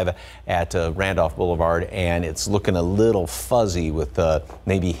 35 at Randolph Boulevard, and it's looking a little fuzzy with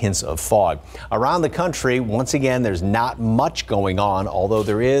maybe hints of fog. Around the country, once again, there's not much going on, although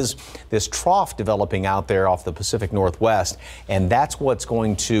there is this trough developing out there off the Pacific Northwest, and that's what's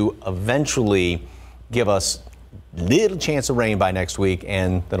going to eventually give us little chance of rain by next week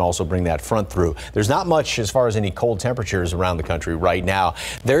and then also bring that front through. There's not much as far as any cold temperatures around the country right now.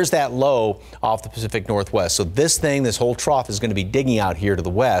 There's that low off the Pacific Northwest. So this whole trough is going to be digging out here to the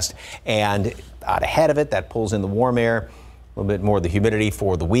west, and out ahead of it, that pulls in the warm air, a little bit more of the humidity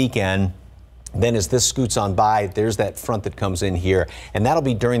for the weekend. Then as this scoots on by, there's that front that comes in here, and that'll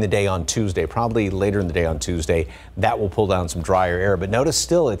be during the day on Tuesday, probably later in the day on Tuesday. That will pull down some drier air. But notice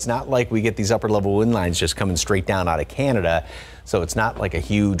still, it's not like we get these upper level wind lines just coming straight down out of Canada. So it's not like a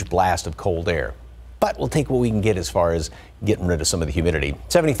huge blast of cold air. But we'll take what we can get as far as getting rid of some of the humidity.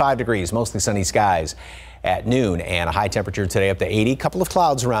 75 degrees, mostly sunny skies at noon, and a high temperature today up to 80. Couple of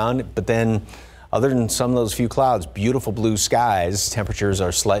clouds around, but then other than some of those few clouds, beautiful blue skies. Temperatures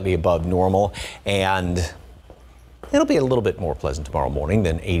are slightly above normal, and it'll be a little bit more pleasant tomorrow morning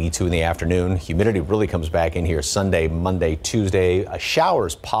than 82 in the afternoon. Humidity really comes back in here Sunday, Monday, Tuesday. A shower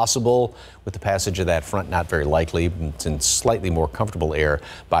is possible with the passage of that front, not very likely. It's in slightly more comfortable air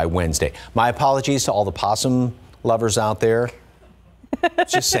by Wednesday. My apologies to all the possum lovers out there.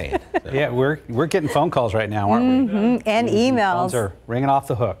 Just saying. Yeah, we're getting phone calls right now, aren't we? And emails. Phones are ringing off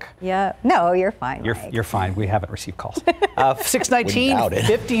the hook. Yeah. No, you're fine. You're fine. We haven't received calls. 619,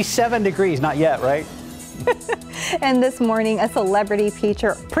 57 degrees. Not yet, right? And this morning, a celebrity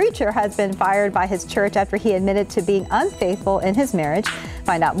preacher has been fired by his church after he admitted to being unfaithful in his marriage.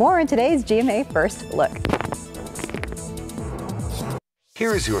 Find out more in today's GMA First Look.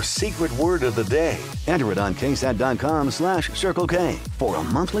 Here's your secret word of the day. Enter it on KSAT.com/Circle K for a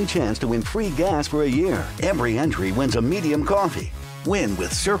monthly chance to win free gas for a year. Every entry wins a medium coffee. Win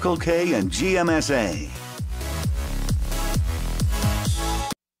with Circle K and GMSA.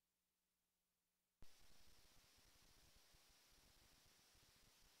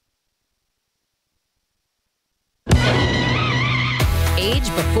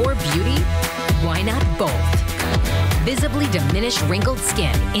 Age before beauty? Why not both? Visibly diminish wrinkled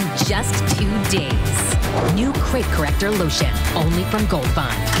skin in just 2 days. New Crate Corrector Lotion, only from Gold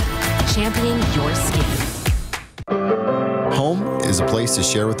Bond. Championing your skin. Home is a place to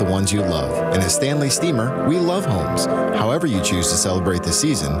share with the ones you love. And at Stanley Steamer, we love homes. However you choose to celebrate the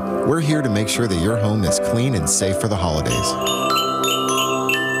season, we're here to make sure that your home is clean and safe for the holidays.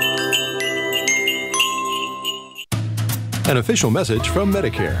 An official message from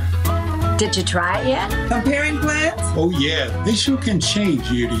Medicare. Did you try it yet? Comparing plans? Oh, yeah. They sure can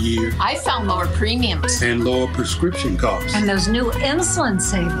change year to year. I found lower premiums. And lower prescription costs. And those new insulin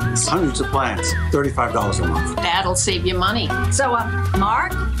savings. Hundreds of plans. $35 a month. That'll save you money. So,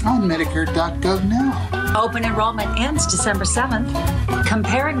 Mark? On Medicare.gov now. Open enrollment ends December 7th.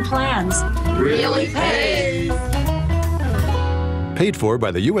 Comparing plans really pays. Paid for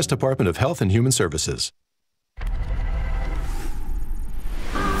by the U.S. Department of Health and Human Services.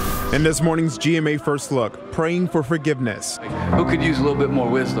 In this morning's GMA First Look, praying for forgiveness. Who could use a little bit more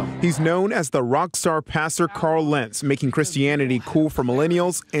wisdom? He's known as the rock star pastor Carl Lentz, making Christianity cool for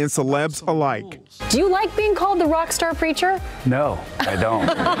millennials and celebs alike. Do you like being called the rock star preacher? No, I don't.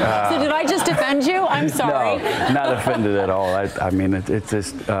 So did I just offend you? I'm sorry. No, not offended at all. I mean, it's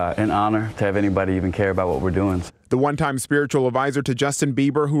just an honor to have anybody even care about what we're doing. The one-time spiritual advisor to Justin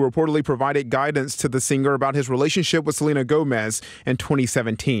Bieber, who reportedly provided guidance to the singer about his relationship with Selena Gomez in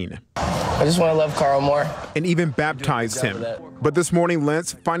 2017. I just want to love Carl more. And even baptized him. But this morning,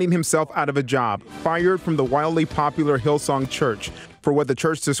 Lentz finding himself out of a job, fired from the wildly popular Hillsong Church for what the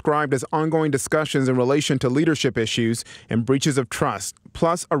church described as ongoing discussions in relation to leadership issues and breaches of trust,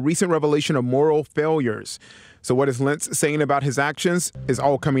 plus a recent revelation of moral failures. So what is Lentz saying about his actions is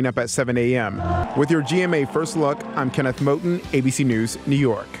all coming up at 7 a.m. With your GMA First Look, I'm Kenneth Moten, ABC News, New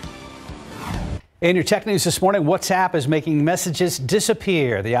York. In your tech news this morning, WhatsApp is making messages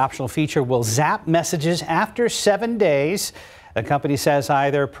disappear. The optional feature will zap messages after 7 days. The company says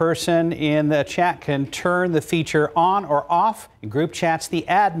either person in the chat can turn the feature on or off. In group chats, the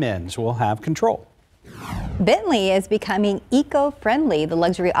admins will have control. Bentley is becoming eco-friendly. The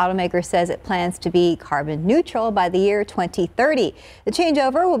luxury automaker says it plans to be carbon neutral by the year 2030. The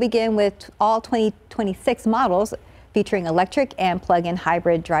changeover will begin with all 2026 models featuring electric and plug-in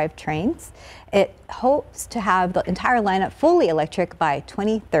hybrid drivetrains. It hopes to have the entire lineup fully electric by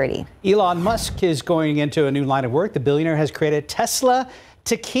 2030. Elon Musk is going into a new line of work. The billionaire has created Tesla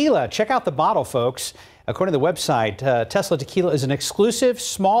Tequila. Check out the bottle, folks. According to the website, Tesla Tequila is an exclusive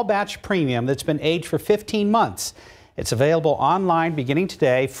small batch premium that's been aged for 15 months. It's available online beginning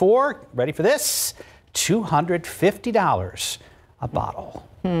today for, ready for this, $250 a bottle.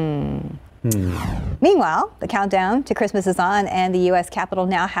 Meanwhile, the countdown to Christmas is on, and the U.S. Capitol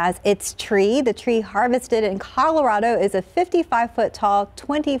now has its tree. The tree harvested in Colorado is a 55-foot tall,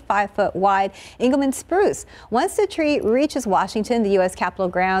 25-foot wide Engelmann spruce. Once the tree reaches Washington, the U.S. Capitol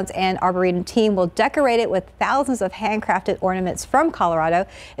grounds and Arboretum team will decorate it with thousands of handcrafted ornaments from Colorado.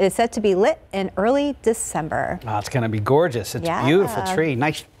 It is set to be lit in early December. Oh, it's going to be gorgeous. It's a beautiful tree.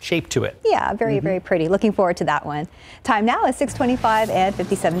 Nice shape to it. Yeah, very, very pretty. Looking forward to that one. Time now is 6:25 and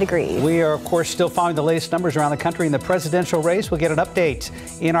 57 degrees. We are, of course, still following the latest numbers around the country in the presidential race. We'll get an update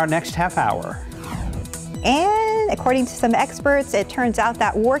in our next half hour. And according to some experts, it turns out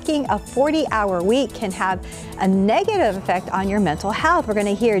that working a 40-hour week can have a negative effect on your mental health. We're going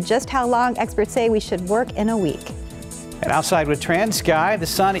to hear just how long experts say we should work in a week. And outside with TransSky, the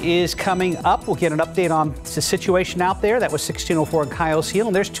sun is coming up. We'll get an update on the situation out there. That was 1604 in Kyle's Heel,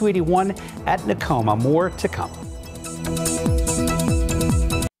 and there's 281 at Nakoma. More to come.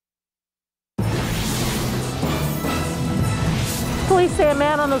 Police say a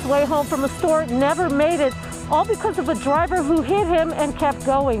man on his way home from a store never made it, all because of a driver who hit him and kept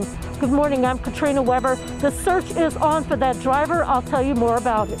going. Good morning, I'm Katrina Weber. The search is on for that driver. I'll tell you more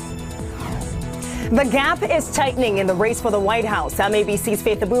about it. The gap is tightening in the race for the White House. I'm ABC's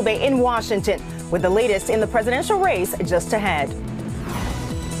Faith Abube in Washington with the latest in the presidential race just ahead.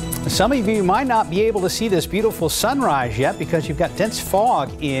 Some of you might not be able to see this beautiful sunrise yet because you've got dense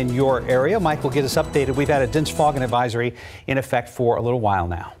fog in your area. Mike will get us updated. We've had a dense fog advisory in effect for a little while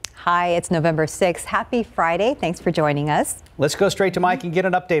now. Hi, it's November 6th. Happy Friday. Thanks for joining us. Let's go straight to Mike and get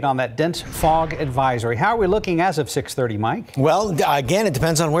an update on that dense fog advisory. How are we looking as of 6:30, Mike? Well, again, it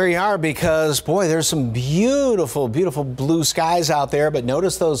depends on where you are because, boy, there's some beautiful, beautiful blue skies out there. But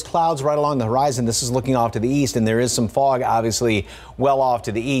notice those clouds right along the horizon. This is looking off to the east, and there is some fog, obviously, well off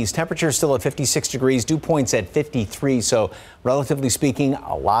to the east. Temperature still at 56 degrees, dew points at 53. So, relatively speaking,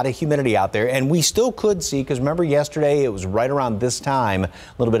 a lot of humidity out there. And we still could see, because remember yesterday, it was right around this time, a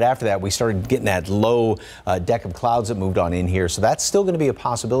little bit after that, we started getting that low deck of clouds that moved on in here. So that's still going to be a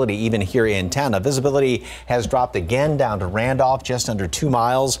possibility even here in town. Now, visibility has dropped again down to Randolph, just under 2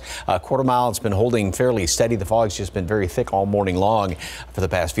 miles. A quarter mile, it's been holding fairly steady. The fog's just been very thick all morning long for the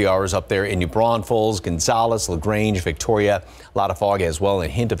past few hours up there in New Braunfels, Gonzales, LaGrange, Victoria. A lot of fog as well, and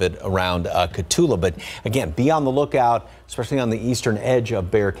a hint of it around Cotulla. But again, be on the lookout, especially on the eastern edge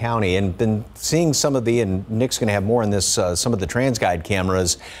of Bexar County. And been seeing some of the, and Nick's going to have more on this, some of the TransGuide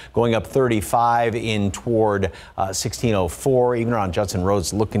cameras going up 35 in toward 1604, even around Judson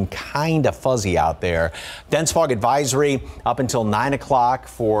Roads, looking kind of fuzzy out there. Dense fog advisory up until 9 o'clock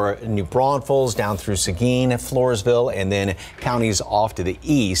for New Braunfels, down through Seguin, Floresville, and then counties off to the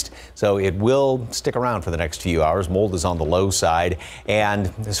east. So it will stick around for the next few hours. Mold is on the low side.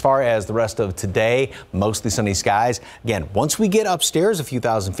 And as far as the rest of today, mostly sunny skies. Again, once we get upstairs a few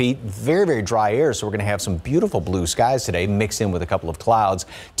thousand feet, very, very dry air. So we're going to have some beautiful blue skies today, mixed in with a couple of clouds.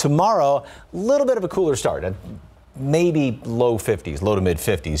 Tomorrow, a little bit of a cooler start. Maybe low 50s, low to mid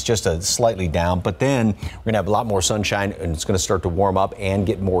 50s, just a slightly down. But then we're going to have a lot more sunshine, and it's going to start to warm up and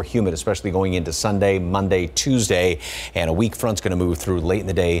get more humid, especially going into Sunday, Monday, Tuesday. And a weak front's going to move through late in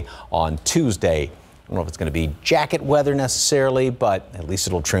the day on Tuesday. I don't know if it's going to be jacket weather necessarily, but at least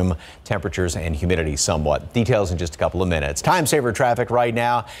it'll trim temperatures and humidity somewhat. Details in just a couple of minutes. Time saver traffic right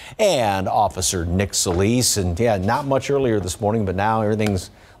now, and Officer Nick Solis. And yeah, not much earlier this morning, but now everything's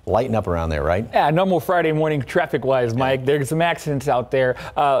lighten up around there, right? Yeah, normal Friday morning traffic-wise, Mike. There's some accidents out there.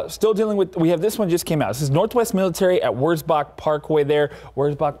 Still dealing with, we have this one just came out. This is Northwest Military at Wurzbach Parkway there.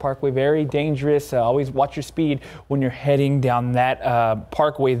 Wurzbach Parkway, very dangerous. Always watch your speed when you're heading down that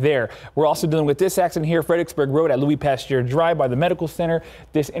parkway there. We're also dealing with this accident here, Fredericksburg Road at Louis Pasteur Drive by the Medical Center.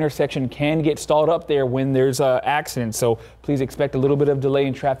 This intersection can get stalled up there when there's accidents, so please expect a little bit of delay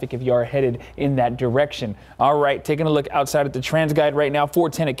in traffic if you are headed in that direction. All right, taking a look outside at the TransGuide right now.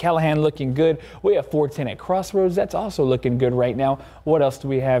 410 at Callahan looking good. We have 410 at Crossroads. That's also looking good right now. What else do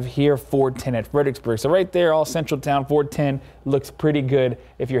we have here? 410 at Fredericksburg. So right there, all central town, 410 looks pretty good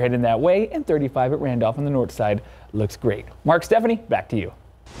if you're heading that way. And 35 at Randolph on the north side looks great. Mark, Stephanie, back to you.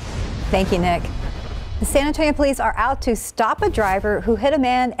 Thank you, Nick. The San Antonio police are out to stop a driver who hit a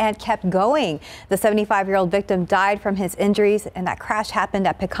man and kept going. The 75-year-old victim died from his injuries, and that crash happened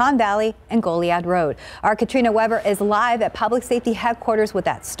at Pecan Valley and Goliad Road. Our Katrina Weber is live at Public Safety Headquarters with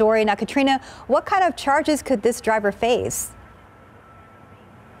that story. Now, Katrina, what kind of charges could this driver face?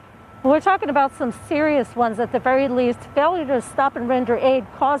 We're talking about some serious ones at the very least. Failure to stop and render aid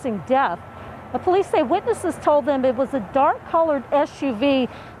causing death. The police say witnesses told them it was a dark-colored SUV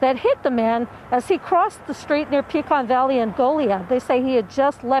that hit the man as he crossed the street near Pecan Valley and Goliad. They say he had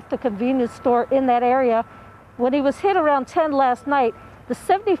just left a convenience store in that area when he was hit around 10 last night. The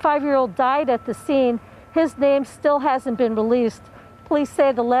 75-year-old died at the scene. His name still hasn't been released. Police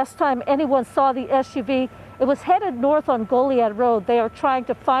say the last time anyone saw the SUV, it was headed north on Goliad Road. They are trying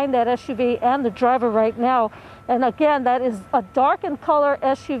to find that SUV and the driver right now. And again, that is a darkened color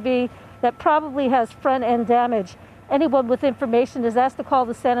SUV that probably has front end damage. Anyone with information is asked to call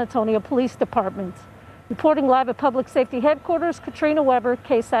the San Antonio Police Department. Reporting live at Public Safety Headquarters, Katrina Weber,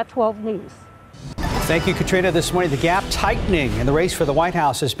 KSAT 12 News. Thank you, Katrina. This morning, the gap tightening in the race for the White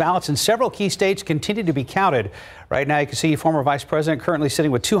House as ballots in several key states continue to be counted. Right now, you can see former Vice President currently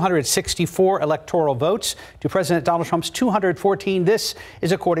sitting with 264 electoral votes to President Donald Trump's 214. This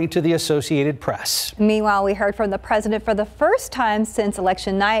is according to the Associated Press. Meanwhile, we heard from the president for the first time since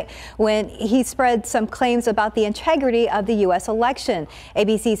election night when he spread some claims about the integrity of the U.S. election.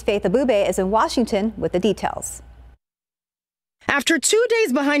 ABC's Faith Abube is in Washington with the details. After 2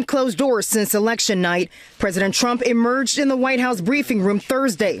 days behind closed doors since election night, President Trump emerged in the White House briefing room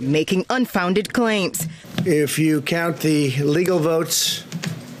Thursday, making unfounded claims. If you count the legal votes,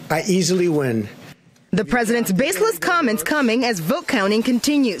 I easily win. The president's baseless comments coming as vote counting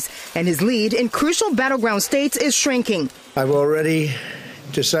continues, and his lead in crucial battleground states is shrinking. I've already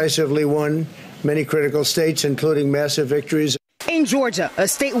decisively won many critical states, including massive victories. In Georgia, a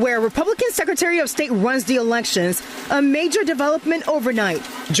state where Republican Secretary of State runs the elections, a major development overnight.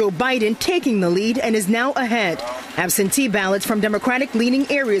 Joe Biden taking the lead and is now ahead. Absentee ballots from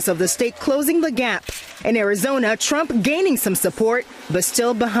Democratic-leaning areas of the state closing the gap. In Arizona, Trump gaining some support, but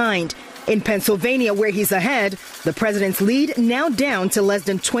still behind. In Pennsylvania, where he's ahead, the president's lead now down to less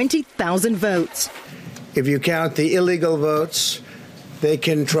than 20,000 votes. If you count the illegal votes, they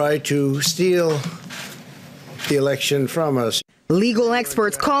can try to steal the election from us. Legal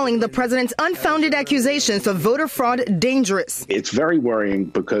experts calling the president's unfounded accusations of voter fraud dangerous. It's very worrying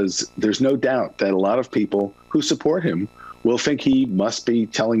because there's no doubt that a lot of people who support him will think he must be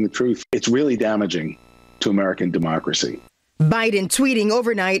telling the truth. It's really damaging to American democracy. Biden tweeting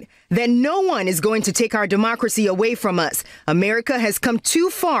overnight that no one is going to take our democracy away from us. America has come too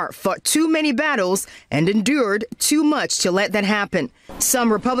far, fought too many battles, and endured too much to let that happen.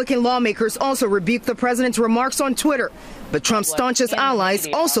 Some Republican lawmakers also rebuked the president's remarks on Twitter, but Trump's staunchest allies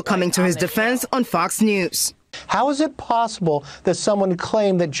also coming to his defense on Fox News. How is it possible that someone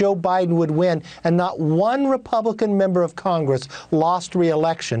claimed that Joe Biden would win and not one Republican member of Congress lost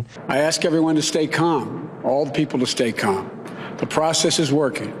re-election? I ask everyone to stay calm, all the people to stay calm. The process is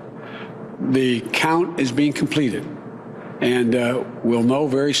working. The count is being completed, and we'll know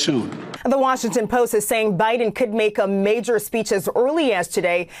very soon. The Washington Post is saying Biden could make a major speech as early as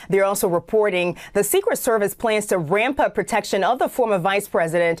today. They're also reporting the Secret Service plans to ramp up protection of the former vice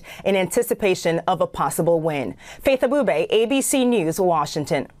president in anticipation of a possible win. Faith Abube, ABC News,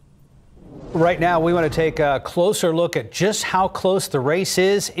 Washington. Right now, we want to take a closer look at just how close the race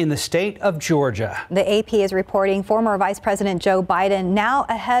is in the state of Georgia. The AP is reporting former Vice President Joe Biden now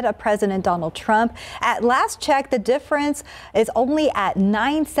ahead of President Donald Trump. At last check, the difference is only at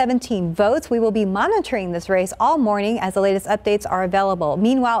 917 votes. We will be monitoring this race all morning as the latest updates are available.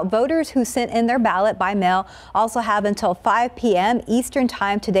 Meanwhile, voters who sent in their ballot by mail also have until 5 p.m. Eastern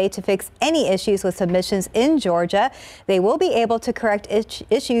time today to fix any issues with submissions in Georgia. They will be able to correct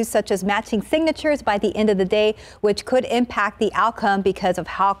issues such as matching signatures by the end of the day, which could impact the outcome because of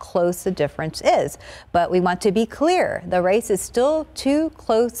how close the difference is. But we want to be clear, the race is still too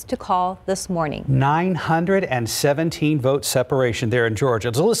close to call this morning. 917 vote separation there in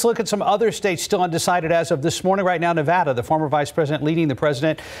Georgia. So let's look at some other states still undecided as of this morning. Right now, Nevada, the former vice president leading the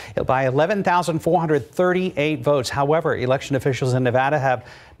president by 11,438 votes. However, election officials in Nevada have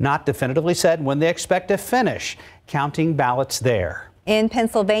not definitively said when they expect to finish counting ballots there. In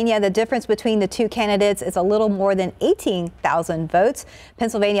Pennsylvania, the difference between the two candidates is a little more than 18,000 votes.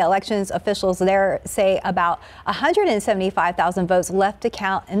 Pennsylvania elections officials there say about 175,000 votes left to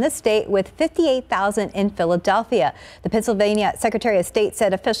count in the state, with 58,000 in Philadelphia. The Pennsylvania Secretary of State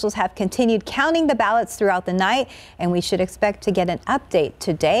said officials have continued counting the ballots throughout the night, and we should expect to get an update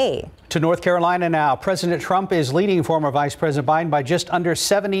today. To North Carolina now. President Trump is leading former Vice President Biden by just under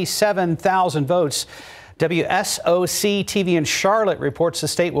 77,000 votes. WSOC TV in Charlotte reports the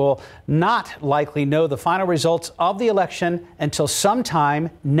state will not likely know the final results of the election until sometime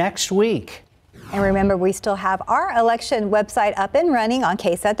next week. And remember, we still have our election website up and running on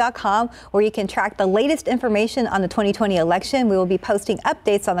KSAT.com, where you can track the latest information on the 2020 election. We will be posting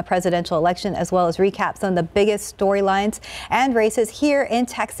updates on the presidential election, as well as recaps on the biggest storylines and races here in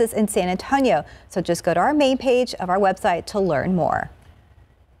Texas and San Antonio. So just go to our main page of our website to learn more.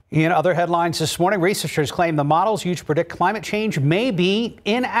 In other headlines this morning, researchers claim the models used to predict climate change may be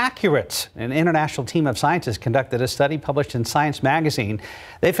inaccurate. An international team of scientists conducted a study published in Science magazine.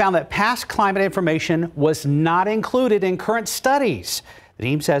 They found that past climate information was not included in current studies. The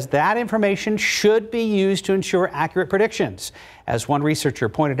team says that information should be used to ensure accurate predictions. As one researcher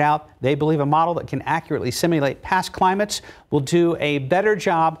pointed out, they believe a model that can accurately simulate past climates will do a better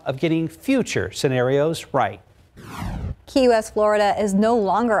job of getting future scenarios right. Key West, Florida is no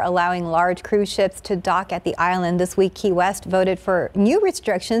longer allowing large cruise ships to dock at the island. This week, Key West voted for new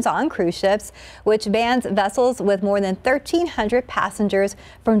restrictions on cruise ships, which bans vessels with more than 1,300 passengers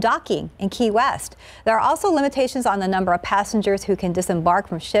from docking in Key West. There are also limitations on the number of passengers who can disembark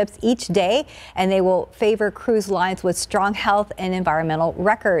from ships each day, and they will favor cruise lines with strong health and environmental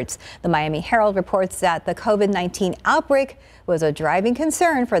records. The Miami Herald reports that the COVID-19 outbreak was a driving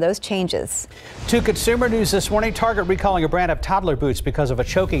concern for those changes. To consumer news this morning, Target recalling a brand of toddler boots because of a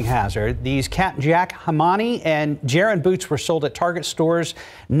choking hazard. These Cat Jack Hamani and Jaren boots were sold at Target stores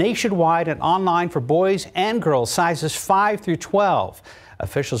nationwide and online for boys and girls sizes 5 through 12.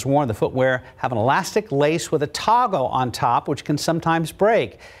 Officials warn the footwear have an elastic lace with a toggle on top, which can sometimes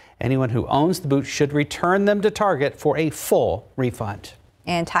break. Anyone who owns the boots should return them to Target for a full refund.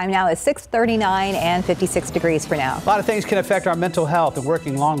 And time now is 6:39 and 56 degrees for now. A lot of things can affect our mental health, and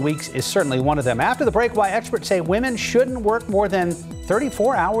working long weeks is certainly one of them. After the break, why experts say women shouldn't work more than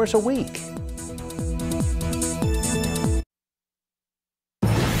 34 hours a week.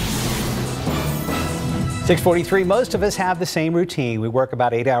 .643, most of us have the same routine. We work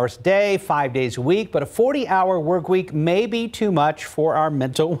about 8 hours a day, 5 days a week, but a 40-hour work week may be too much for our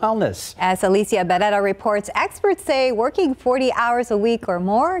mental wellness. As Alicia Beretta reports, experts say working 40 hours a week or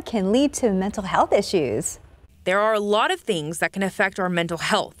more can lead to mental health issues. There are a lot of things that can affect our mental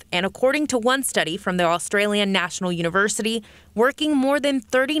health, and according to one study from the Australian National University, working more than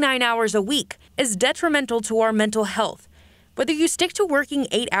 39 hours a week is detrimental to our mental health. Whether you stick to working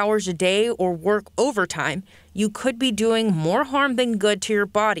 8 hours a day or work overtime, you could be doing more harm than good to your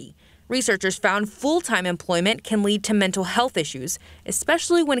body. Researchers found full-time employment can lead to mental health issues,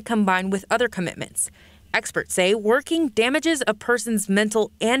 especially when combined with other commitments. Experts say working damages a person's mental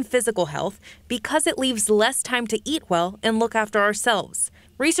and physical health because it leaves less time to eat well and look after ourselves.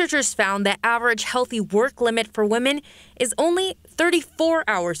 Researchers found the average healthy work limit for women is only 34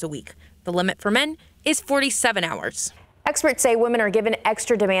 hours a week. The limit for men is 47 hours. Experts say women are given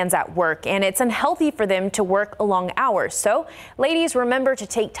extra demands at work, and it's unhealthy for them to work long hours. So, ladies, remember to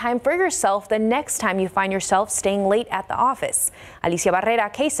take time for yourself the next time you find yourself staying late at the office. Alicia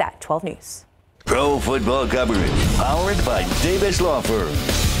Barrera, KSAT 12 News. Pro football coverage powered by Davis Law Firm.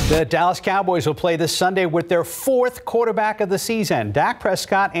 The Dallas Cowboys will play this Sunday with their fourth quarterback of the season. Dak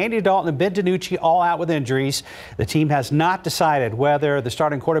Prescott, Andy Dalton, and Ben DiNucci all out with injuries. The team has not decided whether the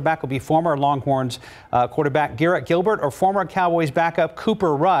starting quarterback will be former Longhorns quarterback Garrett Gilbert or former Cowboys backup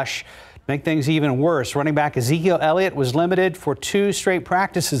Cooper Rush. Make things even worse, running back Ezekiel Elliott was limited for 2 straight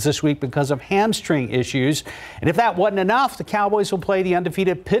practices this week because of hamstring issues. And if that wasn't enough, the Cowboys will play the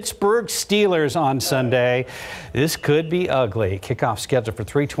undefeated Pittsburgh Steelers on Sunday. This could be ugly. Kickoff scheduled for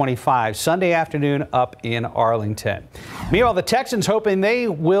 3:25 Sunday afternoon up in Arlington. Meanwhile, the Texans hoping they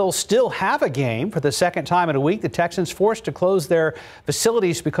will still have a game for the second time in a week. The Texans forced to close their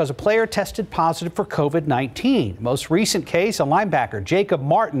facilities because a player tested positive for COVID-19. Most recent case, a linebacker, Jacob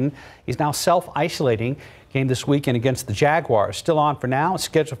Martin. He's now self-isolating. Game this weekend against the Jaguars. Still on for now. It's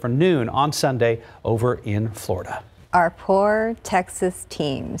scheduled for noon on Sunday over in Florida. Our poor Texas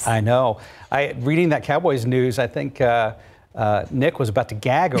teams. I know. Reading that Cowboys news, I think Nick was about to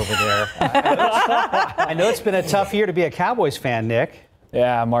gag over there. I know it's been a tough year to be a Cowboys fan, Nick.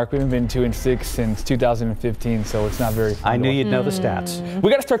 Yeah, Mark, we haven't been 2-6 since 2015, so it's not very fun. I knew you'd know the stats. We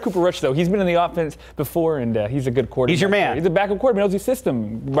got to start Cooper Rush, though. He's been in the offense before, and he's a good quarterback. He's your man. He's a backup quarterback. Knows his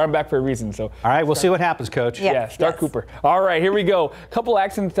system. Brought him back for a reason. So. All right, we'll see what happens, Coach. Yeah, start Cooper. All right, here we go. A couple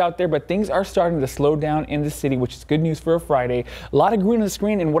accidents out there, but things are starting to slow down in the city, which is good news for a Friday. A lot of green on the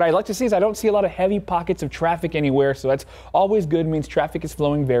screen, and what I like to see is I don't see a lot of heavy pockets of traffic anywhere, so that's always good. It means traffic is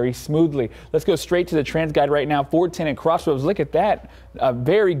flowing very smoothly. Let's go straight to the Trans Guide right now. 410 at Crossroads. Look at that.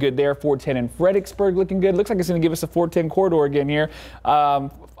 Very good there. 410 in Fredericksburg looking good. Looks like it's going to give us a 410 corridor again here.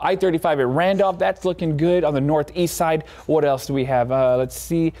 I-35 at Randolph, that's looking good on the northeast side. What else do we have? Let's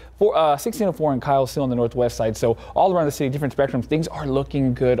see. 1604 in Kyle Hill on the northwest side. So all around the city, different spectrums. Things are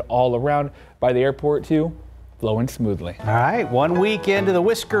looking good all around. By the airport too, flowing smoothly. All right, 1 week into the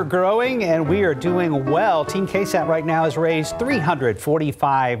whisker growing, and we are doing well. Team KSAT right now has raised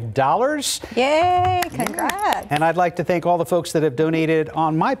 $345. Yay, congrats. And I'd like to thank all the folks that have donated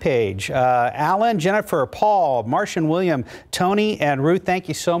on my page. Alan, Jennifer, Paul, Martian, William, Tony, and Ruth, thank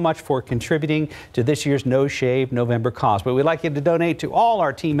you so much for contributing to this year's No Shave November cause. But we'd like you to donate to all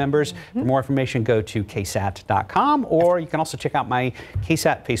our team members. For more information, go to ksat.com, or you can also check out my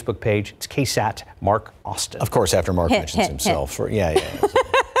KSAT Facebook page. It's KSAT Mark Austin. Of course, after Mark mentions himself. Yeah.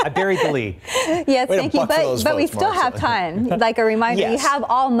 I buried the lead. Yes, thank you. But we still have time. Like a reminder, you have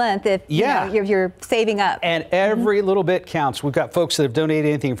all month if you're saving up. And every little bit counts. We've got folks that have donated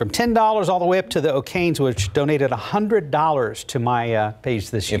anything from $10 all the way up to the O'Kanes, which donated $100 to my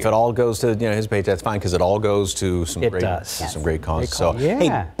page this year. If it all goes to his page, that's fine, because it all goes to some great causes. So,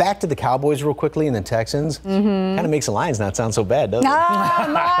 hey, back to the Cowboys real quickly and the Texans. Kind of makes the Lions not sound so bad, doesn't it? Oh,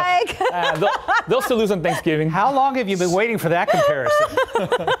 Mike. They'll still lose on Thanksgiving. How long have you been waiting for that comparison?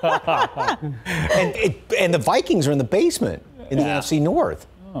 and the Vikings are in the basement in the NFC North.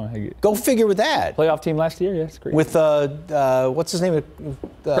 Oh, go figure with that. Playoff team last year, yes, great. With what's his name?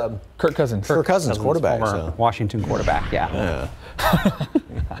 Kirk Cousins. Kirk Cousins, quarterback. Washington quarterback. Yeah.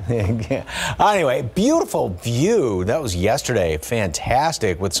 Anyway, beautiful view. That was yesterday.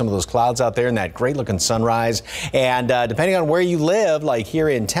 Fantastic with some of those clouds out there and that great looking sunrise. And depending on where you live, like here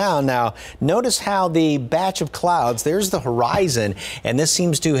in town, now notice how the batch of clouds, there's the horizon, and this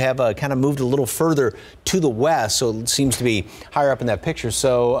seems to have kind of moved a little further to the west. So it seems to be higher up in that picture.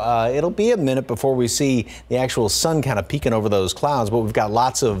 So it'll be a minute before we see the actual sun kind of peeking over those clouds. But we've got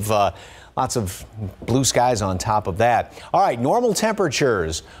lots of blue skies on top of that. All right, normal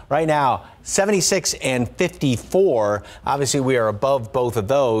temperatures right now, 76 and 54. Obviously, we are above both of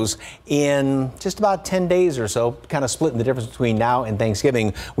those in just about 10 days or so, kind of splitting the difference between now and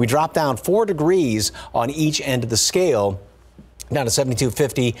Thanksgiving. We dropped down 4 degrees on each end of the scale, down to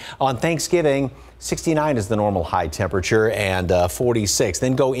 72.50 on Thanksgiving. 69 is the normal high temperature, and 46.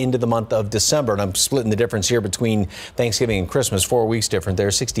 Then go into the month of December, and I'm splitting the difference here between Thanksgiving and Christmas, 4 weeks different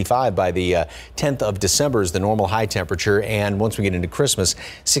there. 65 by the 10th of December is the normal high temperature, and once we get into Christmas,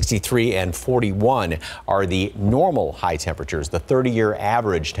 63 and 41 are the normal high temperatures, the 30-year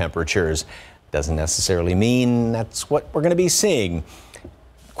average temperatures. Doesn't necessarily mean that's what we're going to be seeing.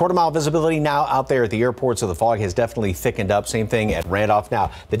 Quarter-mile visibility now out there at the airport, so the fog has definitely thickened up. Same thing at Randolph.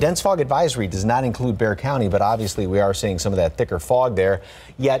 Now, the dense fog advisory does not include Bexar County, but obviously we are seeing some of that thicker fog there.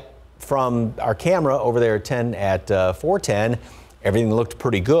 Yet, from our camera over there at 410, everything looked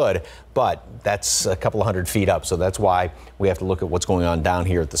pretty good, but that's a couple of 100 feet up, so that's why we have to look at what's going on down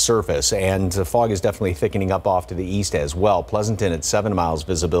here at the surface. And the fog is definitely thickening up off to the east as well. Pleasanton at 7 miles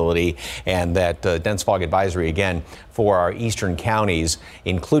visibility, and that dense fog advisory again for our eastern counties,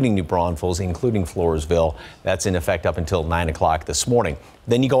 including New Braunfels, including Floresville. That's in effect up until 9 o'clock this morning.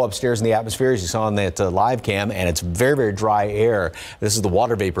 Then you go upstairs in the atmosphere, as you saw on that live cam, and it's very, very dry air. This is the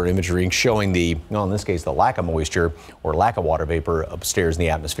water vapor imagery showing in this case, the lack of moisture or lack of water vapor upstairs in the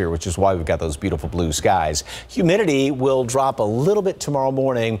atmosphere, which is why we've got those beautiful blue skies. Humidity will drop a little bit tomorrow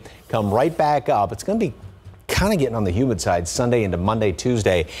morning, come right back up. It's going to be kind of getting on the humid side Sunday into Monday,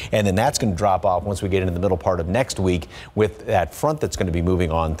 Tuesday, and then that's going to drop off once we get into the middle part of next week with that front that's going to be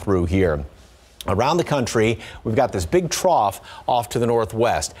moving on through here. Around the country, we've got this big trough off to the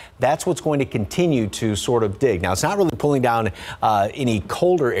northwest. That's what's going to continue to sort of dig. Now, it's not really pulling down any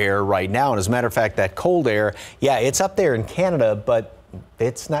colder air right now. And as a matter of fact, that cold air, it's up there in Canada, but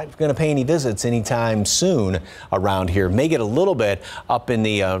it's not going to pay any visits anytime soon around here. May get a little bit up in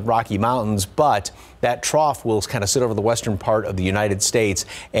the Rocky Mountains, but that trough will kind of sit over the western part of the United States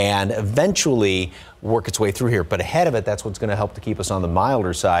and eventually work its way through here. But ahead of it, that's what's going to help to keep us on the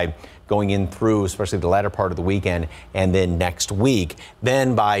milder side going in through, especially the latter part of the weekend and then next week.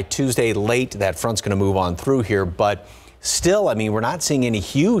 Then by Tuesday late, that front's going to move on through here, but still, I mean, we're not seeing any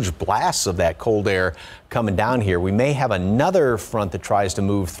huge blasts of that cold air coming down here. We may have another front that tries to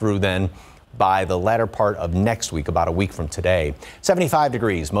move through then by the latter part of next week, about a week from today. 75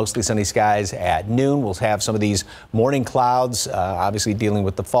 degrees, mostly sunny skies at noon. We'll have some of these morning clouds, obviously dealing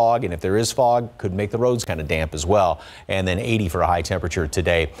with the fog. And if there is fog, could make the roads kind of damp as well. And then 80 for a high temperature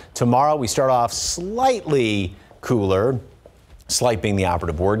today. Tomorrow, we start off slightly cooler. Slight being the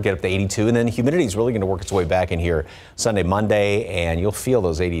operative word, get up to 82, and then humidity is really going to work its way back in here Sunday, Monday, and you'll feel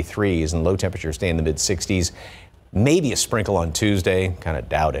those 83s, and low temperatures stay in the mid 60s. Maybe a sprinkle on Tuesday, kind of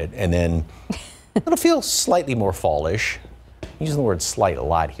doubt it, and then it'll feel slightly more fallish. Using the word slight a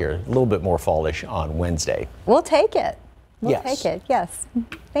lot here, a little bit more fallish on Wednesday. We'll take it. We'll Yes. take it. Yes.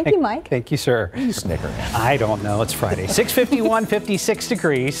 Thank you, Mike. Thank you, sir. You snicker. I don't know. It's Friday. 6:51, 56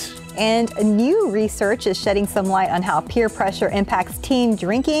 degrees. And new research is shedding some light on how peer pressure impacts teen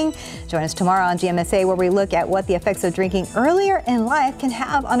drinking. Join us tomorrow on GMSA, where we look at what the effects of drinking earlier in life can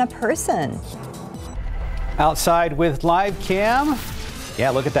have on a person. Outside with live cam. Yeah,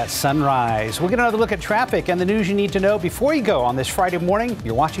 look at that sunrise. We'll get another look at traffic and the news you need to know before you go on this Friday morning.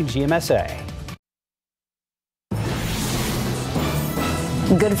 You're watching GMSA.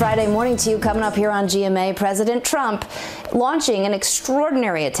 Good Friday morning to you. Coming up here on GMA, President Trump launching an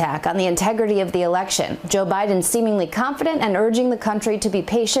extraordinary attack on the integrity of the election. Joe Biden seemingly confident and urging the country to be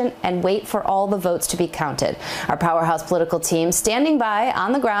patient and wait for all the votes to be counted. Our powerhouse political team standing by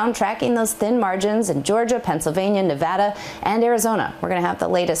on the ground, tracking those thin margins in Georgia, Pennsylvania, Nevada, and Arizona. We're going to have the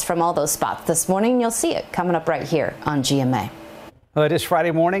latest from all those spots this morning. You'll see it coming up right here on GMA. Well, it is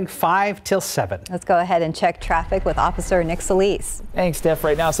Friday morning, 5 till 7. Let's go ahead and check traffic with Officer Nick Solis. Thanks, Steph.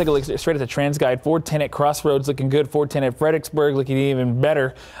 Right now, let's take a look straight at the TransGuide. 410 at Crossroads looking good. 410 at Fredericksburg looking even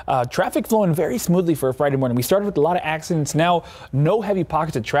better. Traffic flowing very smoothly for a Friday morning. We started with a lot of accidents. Now, no heavy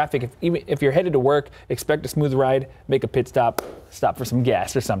pockets of traffic. If you're headed to work, expect a smooth ride. Make a pit stop. Stop for some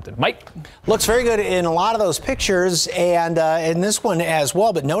gas or something. Mike? Looks very good in a lot of those pictures, and in this one as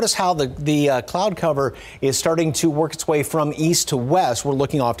well. But notice how the cloud cover is starting to work its way from east to west. We're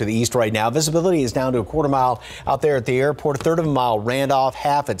looking off to the east right now. Visibility is down to a quarter mile out there at the airport, a third of a mile Randolph,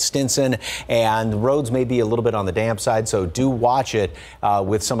 half at Stinson, and roads may be a little bit on the damp side, so do watch it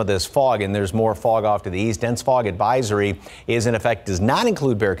with some of this fog. And there's more fog off to the east. Dense fog advisory is in effect. Does not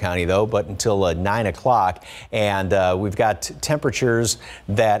include Bexar County, though, but until 9 o'clock. And we've got temperatures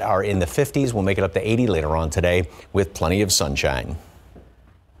that are in the 50s. We'll make it up to 80 later on today with plenty of sunshine.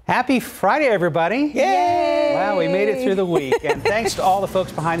 Happy Friday, everybody. Yay! Wow, we made it through the week. And thanks to all the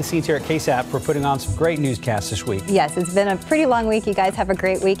folks behind the scenes here at KSAT for putting on some great newscasts this week. Yes, it's been a pretty long week. You guys have a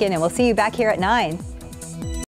great weekend, and we'll see you back here at 9.